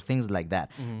singles or things like that.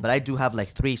 But I do have like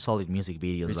 3 solid music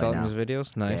videos right solid now. Music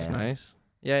videos. Nice.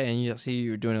 Yeah, and you see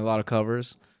you're doing a lot of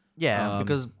covers. Yeah,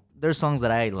 because there's songs that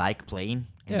I like playing.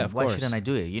 Yeah, of why course. shouldn't I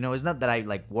do it? You know, it's not that I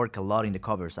like work a lot in the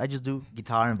covers. I just do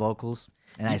guitar and vocals.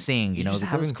 And I sing, you know, just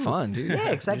having fun, dude. Yeah,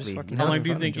 exactly. How long do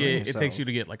you think it takes you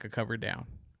to get like a cover down?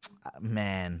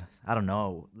 Man, I don't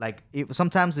know. Like,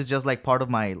 sometimes it's just like part of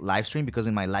my live stream, because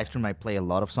in my live stream I play a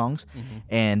lot of songs,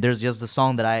 and there's just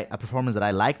a performance that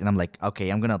I liked, and I'm like, okay,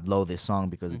 I'm gonna upload this song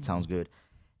because it sounds good.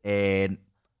 And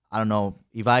I don't know,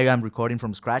 if I am recording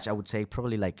from scratch, I would say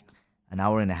probably like an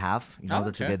hour and a half in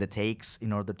order to get the takes,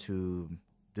 in order to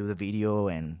do the video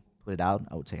and put it out.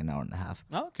 I would say an hour and a half.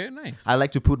 Oh, okay, nice. I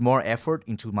like to put more effort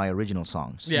into my original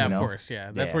songs. Yeah, you know? of course.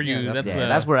 Yeah, that's where you.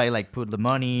 That's where I like put the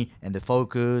money and the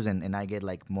focus, and I get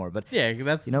like more. But yeah,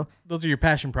 that's those are your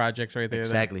passion projects right there.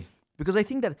 Exactly, because I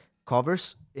think that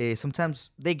covers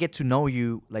sometimes they get to know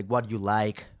you, like what you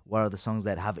like, what are the songs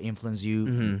that have influenced you.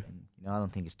 And, I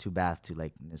don't think it's too bad to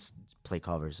like just play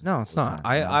covers. No, it's not.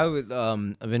 I would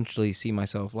eventually see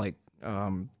myself like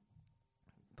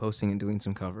posting and doing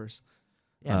some covers.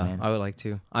 Yeah, man. I would like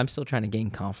to. I'm still trying to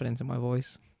gain confidence in my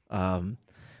voice.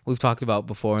 We've talked about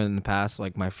before in the past,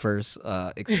 like my first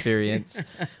experience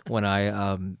when I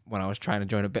was trying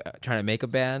to make a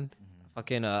band.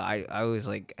 Fucking, I was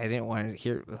like, I didn't want to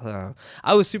hear.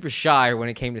 I was super shy when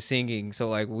it came to singing. So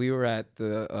like, we were at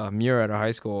the Mura at our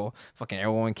high school. Fucking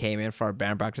everyone came in for our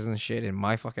band practice and shit, and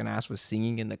my fucking ass was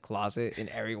singing in the closet, and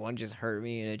everyone just heard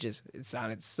me, and it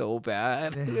sounded so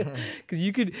bad. Because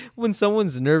you could, when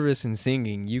someone's nervous and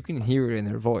singing, you can hear it in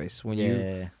their voice. When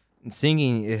you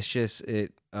singing, it's just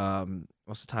it.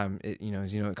 Most of the time,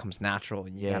 it comes natural,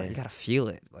 and you gotta feel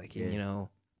it, like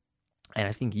And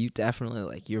I think you definitely,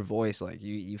 like, your voice, like,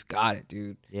 you've got it,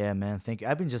 dude. Yeah, man. Thank you.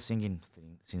 I've been just singing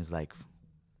since, like,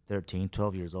 13,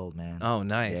 12 years old, man. Oh,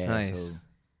 nice. So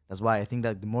that's why I think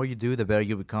that the more you do, the better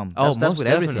you become. That's most with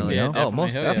definitely. Everything, you know?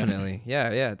 Most definitely.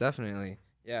 Yeah, definitely.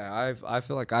 Yeah, I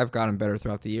feel like I've gotten better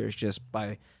throughout the years just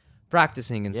by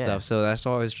practicing and stuff. So that's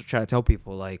what I always try to tell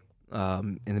people, like,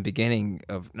 in the beginning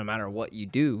of no matter what you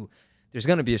do, there's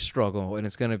going to be a struggle, and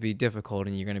it's going to be difficult,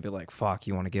 and you're going to be like, fuck,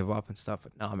 you want to give up and stuff.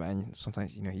 But no, man,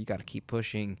 sometimes, you got to keep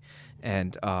pushing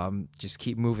and just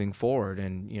keep moving forward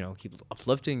and, keep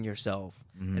uplifting yourself.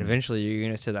 And eventually you're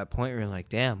going to get to that point where you're like,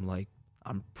 damn, like,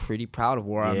 I'm pretty proud of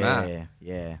where I'm at.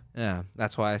 Yeah.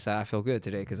 That's why I said I feel good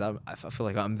today, because I feel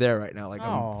like I'm there right now. Like,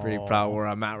 I'm pretty proud of where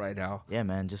I'm at right now. Yeah,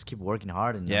 man. Just keep working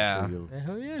hard, and I'm sure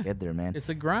you'll get there, man. It's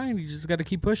a grind. You just got to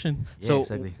keep pushing. So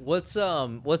exactly.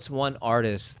 What's one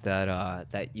artist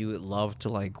that you would love to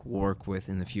like work with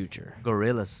in the future?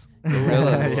 Gorillaz. Dude,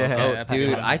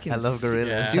 I love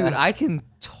Gorillaz. Dude, I can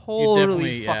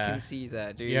totally fucking see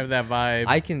that, dude. You have that vibe.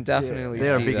 I can definitely see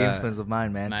that. They are a big influence of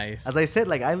mine, man. Nice. As I said,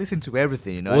 like, I listen to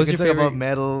everything, What was I your can talk favorite? about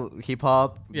metal, hip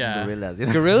hop, Gorillaz.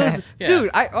 Gorillaz?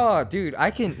 Yeah. Dude,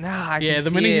 I can the see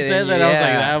minute he it, said that, I was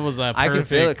like, that was a perfect. I can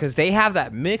feel it, because they have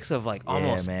that mix of like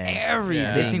almost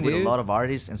everything. They sing with a lot of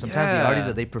artists, and sometimes the artists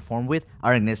that they perform with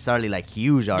aren't necessarily like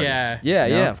huge artists.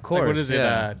 Yeah, of course. Like, what is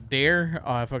it? Dare?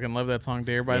 Oh, I fucking love that song,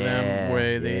 Dare by them,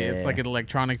 where it's like an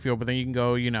electronic feel, but then you can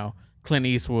go, Clint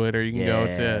Eastwood, or you can go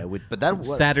to but that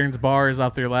Saturn's Bars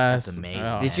off their last. That's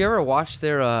amazing. Did you ever watch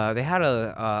their? They had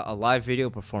a live video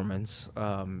performance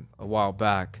a while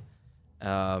back,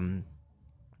 and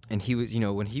he was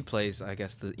when he plays, I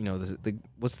guess the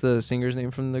what's the singer's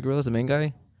name from the Gorillaz, the main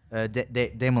guy?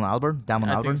 Damon Albarn.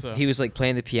 I think so. He was like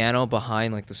playing the piano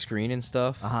behind like the screen and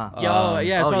stuff. I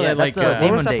saw that. Like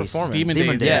Demon Days.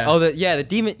 Demon Days. Yeah. The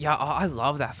Demon. Yeah, I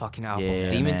love that fucking album. Yeah,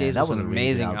 Demon man. Days That was was an a really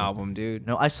amazing good album, dude.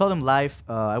 No, I saw them live.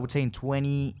 I would say in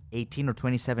 2018 or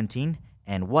 2017,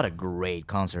 and what a great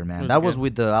concert, man! That was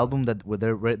with the album that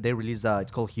they released.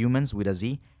 It's called Humans with a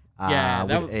Z. That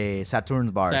with was a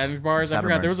Saturn's Bars. Saturn's Bars. I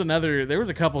forgot there was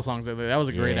a couple songs there. That was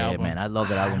a great album. Man, I love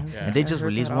that album. And they just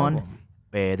released one.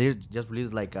 They just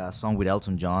released like a song with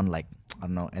Elton John, like I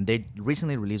don't know, and they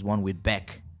recently released one with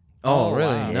Beck. Oh,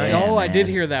 really? Wow. Nice. I did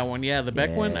hear that one. Yeah, the Beck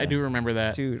one. I do remember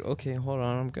that. Dude, okay, hold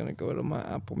on. I'm gonna go to my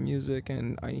Apple Music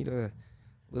and I need to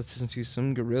listen to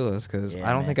some Gorillaz because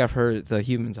I don't think I've heard the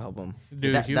Humans album.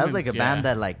 Dude, that's like a band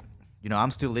that like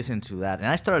I'm still listening to that, and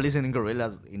I started listening to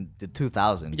Gorillaz in the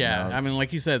 2000s. Yeah, I mean,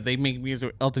 like you said, they make music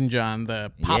with Elton John. The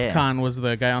Popcaan was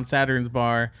the guy on Saturn's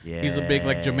Bar. Yeah. He's a big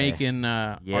like Jamaican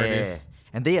artist.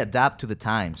 And they adapt to the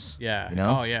times. Yeah. You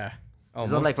know? Oh yeah.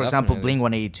 It's not like, for example,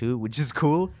 Blink-182, which is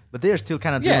cool, but they are still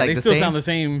kind of doing like they the still same. sound the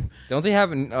same. Don't they have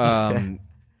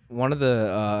one of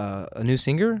the a new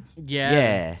singer?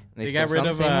 Yeah. They got rid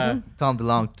of Tom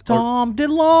DeLonge. Tom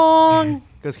DeLonge.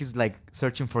 Because he's like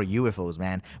searching for UFOs,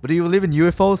 man. But do you believe in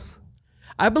UFOs?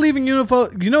 I believe in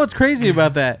UFOs. You know what's crazy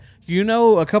about that?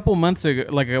 A couple months ago,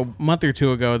 like a month or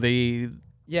two ago, the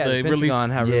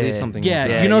Pentagon had released something.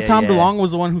 Yeah, Tom DeLonge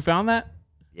was the one who found that.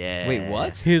 Yeah. Wait,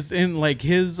 what? His like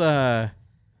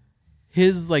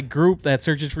group that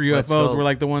searches for UFOs were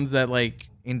like the ones that like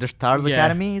in the Stars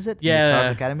Academy, is it? Yeah. In the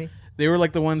Stars Academy? They were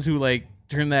like the ones who like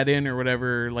turned that in or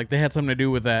whatever. Like they had something to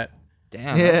do with that.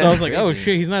 Damn. Yeah. So I was like, oh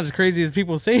shit, he's not as crazy as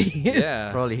people say he is.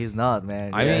 Yeah. Probably he's not,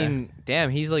 man. I mean, damn,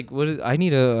 he's like, I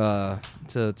need to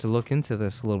look into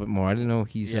this a little bit more. I didn't know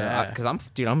he's because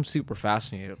I'm super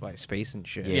fascinated by space and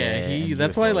shit. Yeah,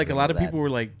 that's why like a lot of people were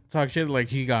like talk shit like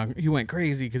he went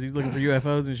crazy because he's looking for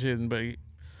UFOs and shit, but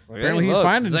apparently he's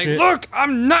finding shit. Look,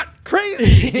 I'm not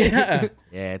crazy. Yeah.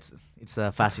 Yeah, it's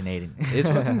fascinating. It's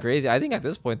fucking crazy. I think at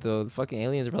this point though, the fucking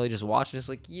aliens are probably just watching. It's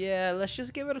like, yeah, let's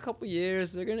just give it a couple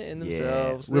years. They're gonna end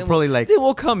themselves. We're probably like, then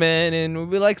we'll come in and we'll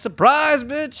be like, surprise,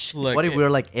 bitch. Look, what if we're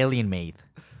like alien made?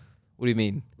 What do you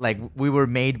mean? Like we were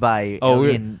made by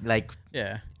alien, like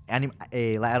I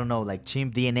don't know, like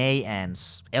chimp DNA and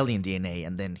alien DNA,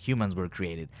 and then humans were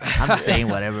created. I'm just saying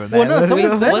whatever, man. Well, no,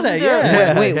 someone said that,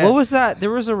 yeah. Wait, what was that?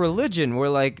 There was a religion where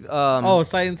like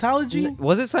Scientology?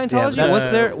 Was it Scientology? Yeah,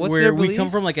 what's where their we belief?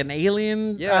 come from, like an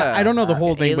alien? Yeah. I don't know the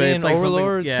whole thing, but it's like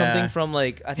overlord, something from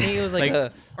like I think it was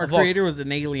like our creator was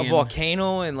an alien. A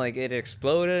volcano, and like it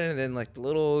exploded, and then like the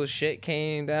little shit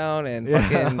came down and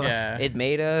fucking it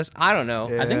made us. I don't know.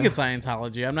 I think it's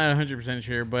Scientology. I'm not 100%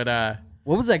 sure, but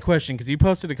what was that question? Because you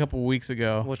posted a couple weeks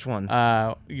ago. Which one?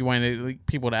 You wanted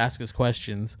people to ask us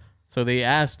questions, so they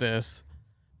asked us.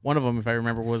 One of them, if I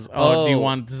remember, was, do you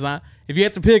want if you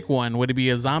had to pick one, would it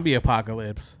be a zombie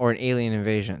apocalypse or an alien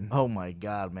invasion? Oh my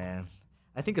god, man!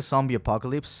 I think a zombie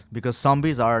apocalypse, because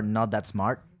zombies are not that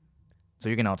smart, so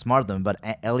you can outsmart them. But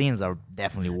aliens are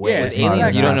definitely way with smarter.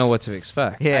 Aliens, than you don't us. know what to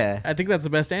expect. Yeah, I think that's the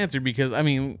best answer because I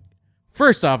mean,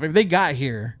 first off, if they got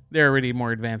here, they're already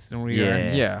more advanced than we are.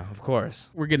 Yeah, of course.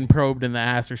 We're getting probed in the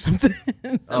ass or something.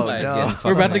 Somebody's no. getting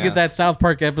We're about to fucked in get the that ass. South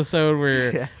Park episode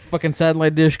where fucking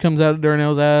satellite dish comes out of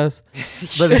Darnell's ass.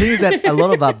 but the thing is that a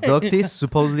lot of abductees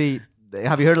supposedly.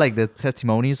 Have you heard like the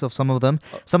testimonies of some of them?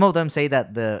 Some of them say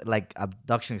that the like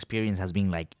abduction experience has been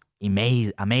like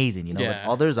amazing, you know. Yeah.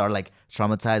 But others are like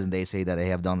traumatized, and they say that they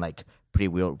have done like pretty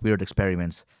weird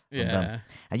experiments. On them.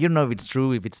 And you don't know if it's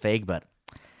true, if it's fake, but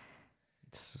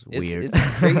it's weird.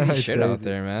 It's crazy It's shit crazy. out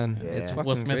there, man. Yeah. It's fucking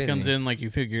Will Smith crazy. comes in like you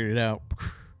figured it out.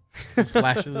 Just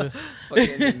flashes this.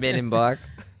 Fucking Men in Black.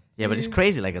 Yeah, but it's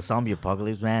crazy. Like a zombie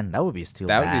apocalypse, man. That would be still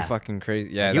That bad. would be fucking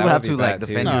crazy. Yeah, You that would have be to like bad, too.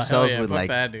 defend No, hell yourselves yeah, with fuck like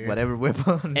that, dude. whatever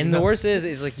weapon. And the worst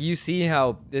is like you see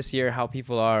how this year how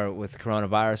people are with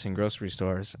coronavirus in grocery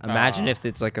stores. Imagine if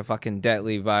it's like a fucking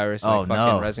deadly virus, like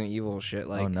fucking Resident Evil shit.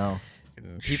 Like, oh no.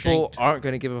 people aren't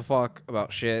gonna give a fuck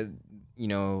about shit. You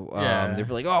know, Yeah. they'd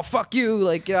be like, "Oh, fuck you!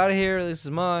 Like, get out of here! This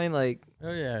is mine!" Like,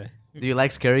 Oh yeah. Do you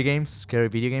like scary games? Scary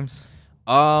video games?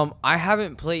 I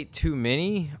haven't played too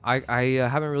many. I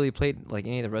haven't really played like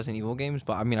any of the Resident Evil games,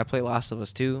 but I mean, I played Last of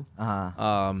Us 2.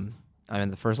 I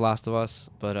mean, the first Last of Us,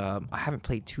 but I haven't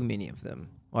played too many of them.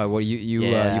 Why? What you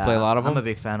play a lot of them? I'm a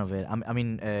big fan of it. I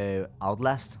mean,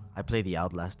 Outlast. I play the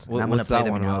Outlast. What, and I'm gonna what's play that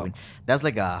them one in about? Halloween. That's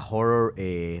like a horror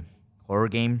horror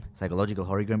game, psychological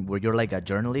horror game, where you're like a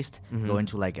journalist going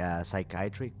to like a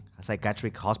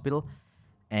psychiatric hospital,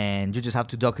 and you just have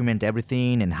to document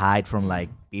everything and hide from like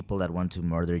people that want to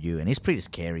murder you, and it's pretty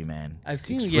scary, man. I've It's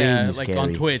seen extremely like scary.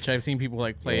 on Twitch, I've seen people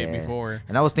like play it before.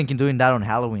 And I was thinking doing that on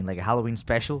Halloween, like a Halloween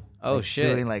special. Oh, like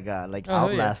shit. Doing like Oh,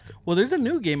 Outlast. yeah. Well, there's a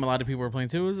new game a lot of people are playing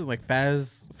too. Is it like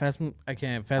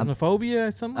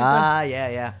Phasmophobia something like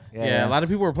that? Yeah, A lot of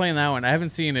people were playing that one. I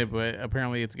haven't seen it, but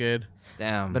apparently it's good.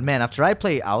 Damn. But man, after I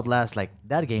play Outlast, like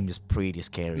that game is pretty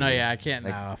scary. No, dude. yeah, I can't.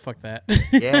 Like, Nah, fuck that.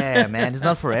 Yeah, man, it's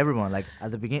not for everyone. Like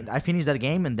at the beginning, I finished that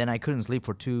game and then I couldn't sleep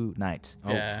for 2 nights.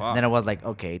 Oh, Yeah. fuck. Then I was like,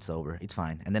 okay, it's over, it's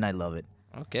fine, and then I love it.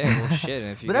 Okay, well, shit.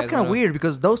 If you But that's guys kind of wanna- weird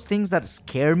because those things that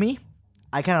scare me,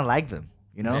 I kind of like them.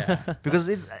 You know, Yeah. because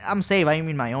I'm safe. I'm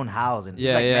in my own house, and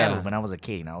Yeah, it's like yeah. metal. When I was a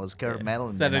kid, I was scared of metal.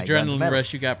 It's And that then I got into adrenaline metal.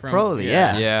 rush you got from Probably,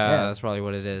 yeah. Yeah, that's probably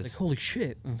what it is. Like holy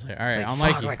shit! I was like, all right, It's I'm like,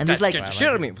 like fuck, you. like, And that it's like- scared the shit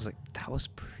out of me. I was like, that was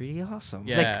pretty awesome.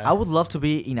 Yeah. Like I would love to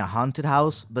be in a haunted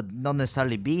house, but not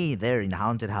necessarily being there in a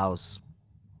haunted house.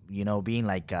 You know, being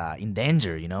like in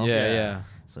danger. You know. Yeah, Yeah. yeah.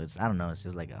 So it's I don't know. It's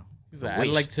just like a. He's like, a I'd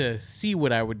wish. like to see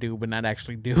what I would do, but not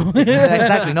actually do.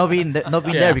 Exactly. Not being Yeah.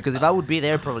 there because if I would be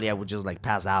there, probably I would just like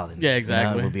pass out. And, Yeah, you know,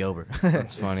 exactly. it would be over.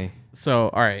 That's funny. So,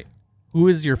 all right, who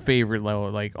is your favorite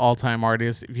like all-time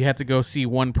artist? If you had to go see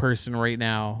one person right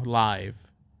now live,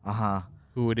 Uh-huh.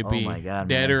 who would it Oh be? my God,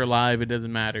 Dead man. or alive? It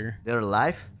doesn't matter. They're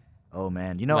alive? Oh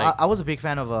man, you know Like- I was a big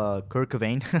fan of Kurt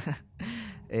Cobain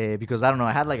because I don't know,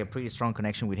 I had like a pretty strong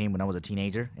connection with him when I was a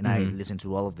teenager, and I listened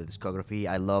to all of the discography.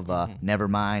 I love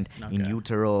Nevermind, In Okay.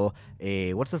 Utero.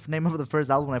 What's the name of the first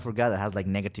album? I forgot. That has like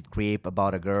Negative Creep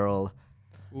about a girl.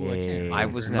 Ooh, I can't I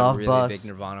remember. was Love never really Bus. a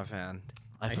big Nirvana fan.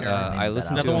 I hear forgot the it. name I of that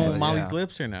listened Is that to the album. one with but Molly's yeah.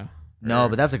 Lips or no? No, Or-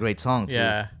 but that's a great song too.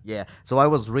 Yeah. Yeah. So I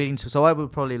was reading so I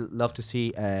would probably love to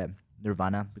see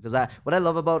Nirvana because what I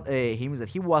love about him is that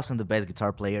he wasn't the best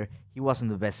guitar player, he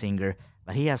wasn't the best singer,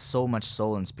 but he has so much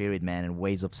soul and spirit, man, and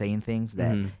ways of saying things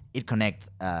that it connect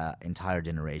entire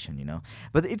generation, you know.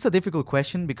 But it's a difficult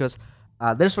question because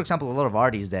there's, for example, a lot of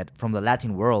artists that from the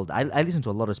Latin world. I listen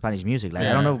to a lot of Spanish music. Like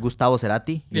I don't Yeah. know Gustavo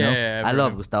Cerati. You know? Yeah, I've I heard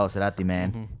love him. Gustavo Cerati,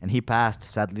 man, and he passed.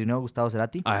 Sadly, you know Gustavo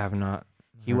Cerati. I have not.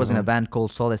 He was in a band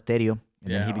called Soda Stereo,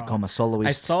 and then he Yeah. became a soloist.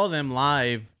 I saw them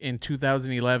live in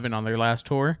 2011 on their last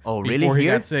tour. Oh, really? Before he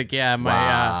Here? got sick. Yeah, my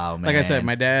Wow, like I said, man.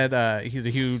 my dad, he's a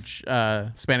huge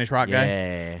Spanish rock guy.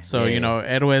 Yeah. So yeah. you know,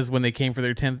 Edwes when they came for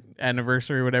their 10th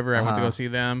anniversary or whatever, I went to go Uh-huh. see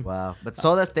them. Wow. But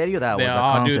Soda Stereo, that was a oh,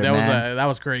 concert, dude, that man. that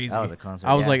was crazy. That was a concert,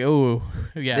 I was yeah. like, oh,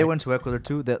 yeah. They went to Ecuador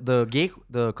too. The gig,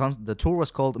 the tour was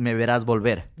called Me Verás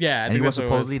Volver. Yeah, I and think it was that's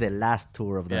what it was. supposedly the last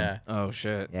tour of Yeah. them. Oh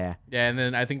shit. Yeah. Yeah, and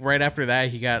then I think right after that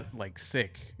he got like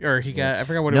sick, or he got I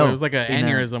forgot what No, it was. It was like an in a-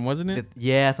 aneurysm, wasn't it?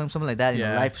 Yeah, I think something like that. In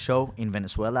Yeah. a live show in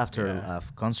Venezuela after Yeah. a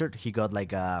concert, he got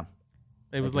like a.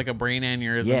 It was like a brain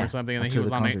aneurysm Yeah, or something, and then he after was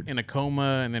the on concert. in a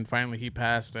coma, and then finally he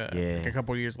passed. Yeah. Like a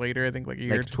couple years later, I think like a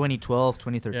year. Like 2012,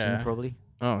 2013, Yeah. probably.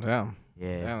 Oh damn.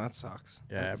 Yeah. Damn, that sucks.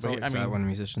 Yeah, it's but always I sad mean- when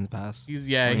musicians pass. He's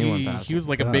Or anyone passes. he was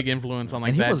like a Fuck. big influence on like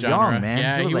and he that was genre. young, man.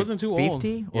 Yeah, he, was like wasn't too 50 old.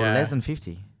 or yeah. less than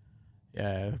 50.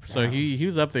 Yeah, so he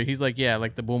was up there. He's like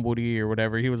like the Bumburi or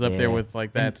whatever. He was up there Yeah. with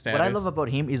like And that status. What I love about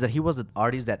him is that he was an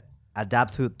artist that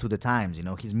adapted to the times. You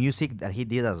know, his music that he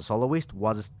did as a soloist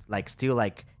was like still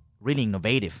like really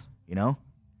innovative. You know,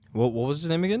 What was his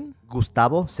name again?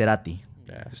 Gustavo Cerati.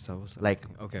 Yeah. Gustavo Cerati. Like,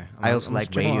 okay. I also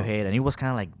like check him out. Radiohead, and it was kind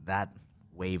of like that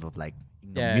wave of like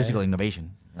Yeah. musical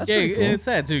innovation. That's yeah, pretty cool. and it's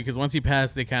sad too because once he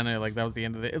passed, they kind of like that was the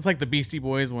end of it. It's like the Beastie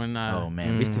Boys when Oh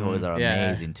man, Beastie Boys are yeah,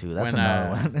 amazing too. That's when, another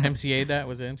one. MCA died.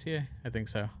 Was it MCA? I think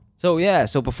so. So yeah.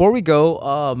 So before we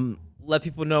go, let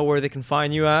people know where they can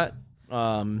find you at.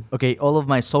 Okay, all of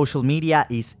my social media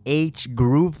is H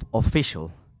Groove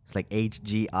Official. It's like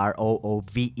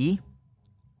HGROOVE.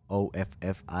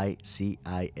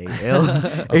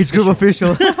 OFFICIAL. H Groove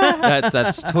Official.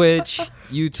 That's Twitch,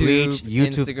 YouTube,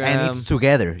 Instagram. and it's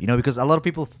together. You know, because a lot of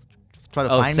people try to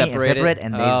Oh, find me and separate it? separate,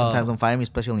 and they Oh. sometimes don't find me,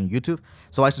 especially on YouTube.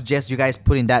 So I suggest you guys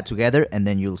putting that together, and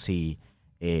then you'll see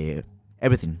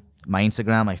everything. My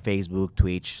Instagram, my Facebook,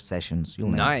 Twitch sessions. You'll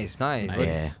know. Nice. Yeah.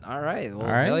 Let's- All right. Well,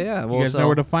 All right. Hell yeah. Well, You guys know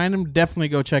where to find him. Definitely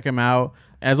go check him out.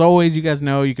 As always, you guys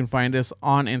know you can find us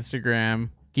on Instagram,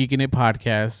 Geeking It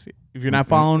Podcast. If you're not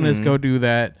following us, go do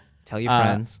that. tell your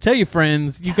friends. Tell your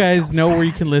friends. You guys know where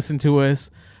you can listen to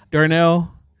us.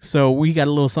 Darnell, So we got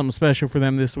a little something special for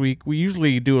them this week. We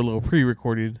usually do a little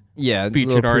pre-recorded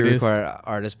featured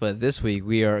artist, but this week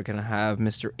we are going to have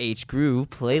Mr. H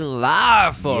Groove play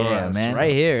live for us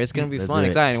right here. It's going to be fun,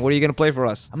 exciting. What are you going to play for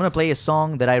us? I'm going to play a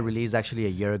song that I released actually a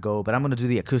year ago, but I'm going to do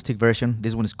the acoustic version.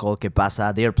 This one is called Que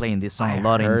Pasa. They are playing this song a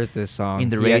lot this song in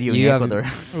the radio in Ecuador.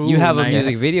 You have a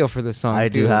music video for this song. I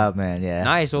do have, man, yeah.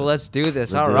 Nice. Well, let's do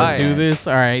this. All right. Let's do this.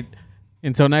 All right.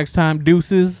 Until next time,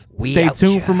 deuces. Stay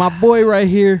tuned for my boy right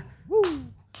here.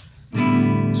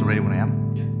 So ready when I am?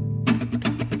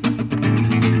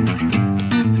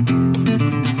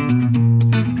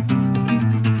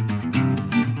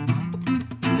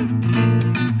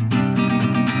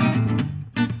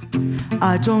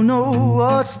 I don't know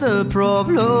what's the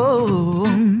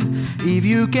problem, if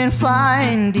you can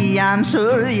find the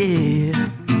answer, yeah.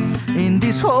 In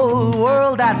this whole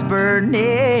world that's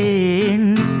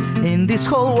burning, in this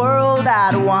whole world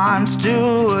that wants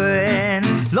to win.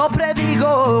 Lo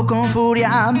predigo con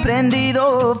furia,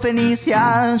 prendido,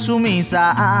 fenicia,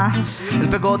 sumisa. El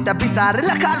fuego te avisa,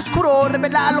 relaja el oscuro,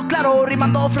 revela lo claro,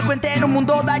 rimando frecuente en un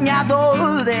mundo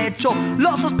dañado. De hecho,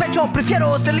 lo sospecho,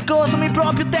 prefiero ser el coso, mi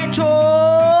propio techo.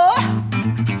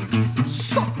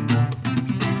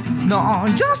 No,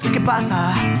 yo no sé qué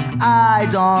pasa. I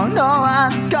don't know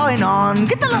what's going on.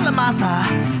 Quítalo la masa.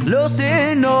 Lo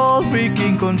sé, no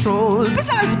freaking control.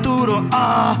 Piensa en el futuro.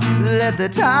 Let the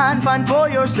time find for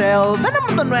yourself. En un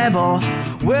mundo nuevo,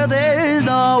 where there is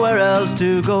nowhere else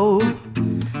to go.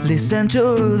 Listen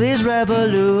to this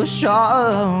revolution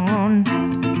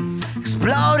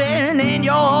exploding in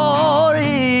your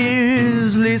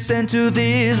ears. Listen to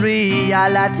this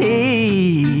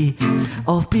reality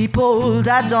of people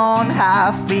that don't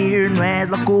have fear. No es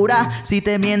locura si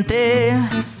te miente,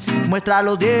 muestra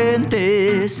los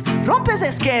dientes, rompes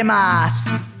esquemas,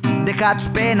 deja tus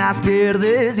penas,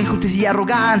 pierdes injusticia y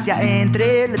arrogancia.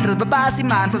 Entre letras babas y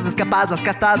mansas, escapas las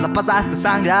castas, la pasaste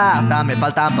sangre. Hasta me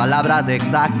faltan palabras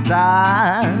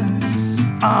exactas.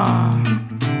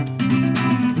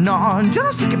 No, yo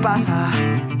no sé qué pasa.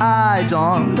 I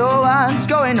don't know what's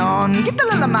going on.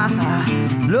 Quítale la masa.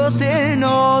 Lo sé,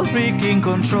 no freaking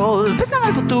control. Piensa en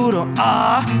el futuro.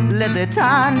 Let the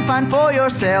time find for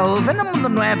yourself. En un mundo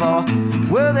nuevo,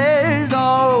 where there's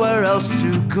nowhere else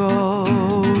to go.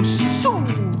 So.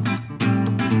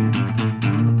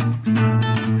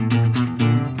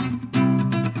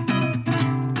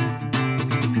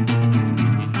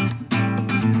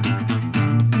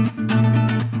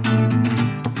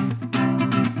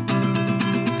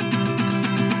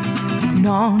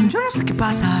 No, yo no sé qué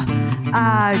pasa.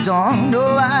 I don't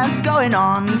know what's going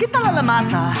on. Quítale la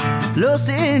masa. Lo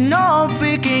sé, no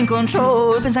freaking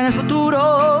control. Piensa en el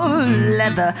futuro.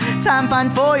 Let the time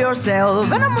find for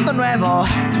yourself. En un mundo nuevo,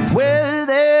 where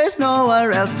there's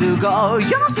nowhere else to go.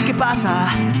 Yo no sé qué pasa.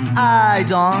 I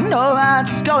don't know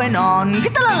what's going on.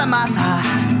 Quítale la masa.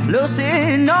 Lo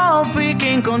sé, no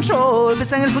freaking control.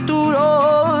 Piensa en el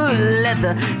futuro. Let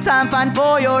the time find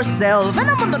for yourself. En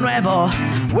un mundo nuevo,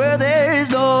 where there's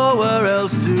nowhere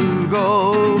else to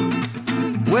go.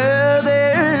 Where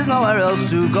there's nowhere else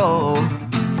to go.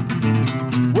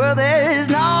 Where there's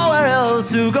nowhere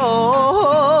else to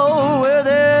go. Where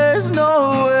there's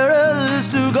nowhere else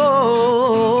to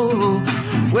go.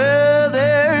 Where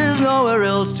there's nowhere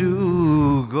else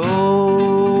to go.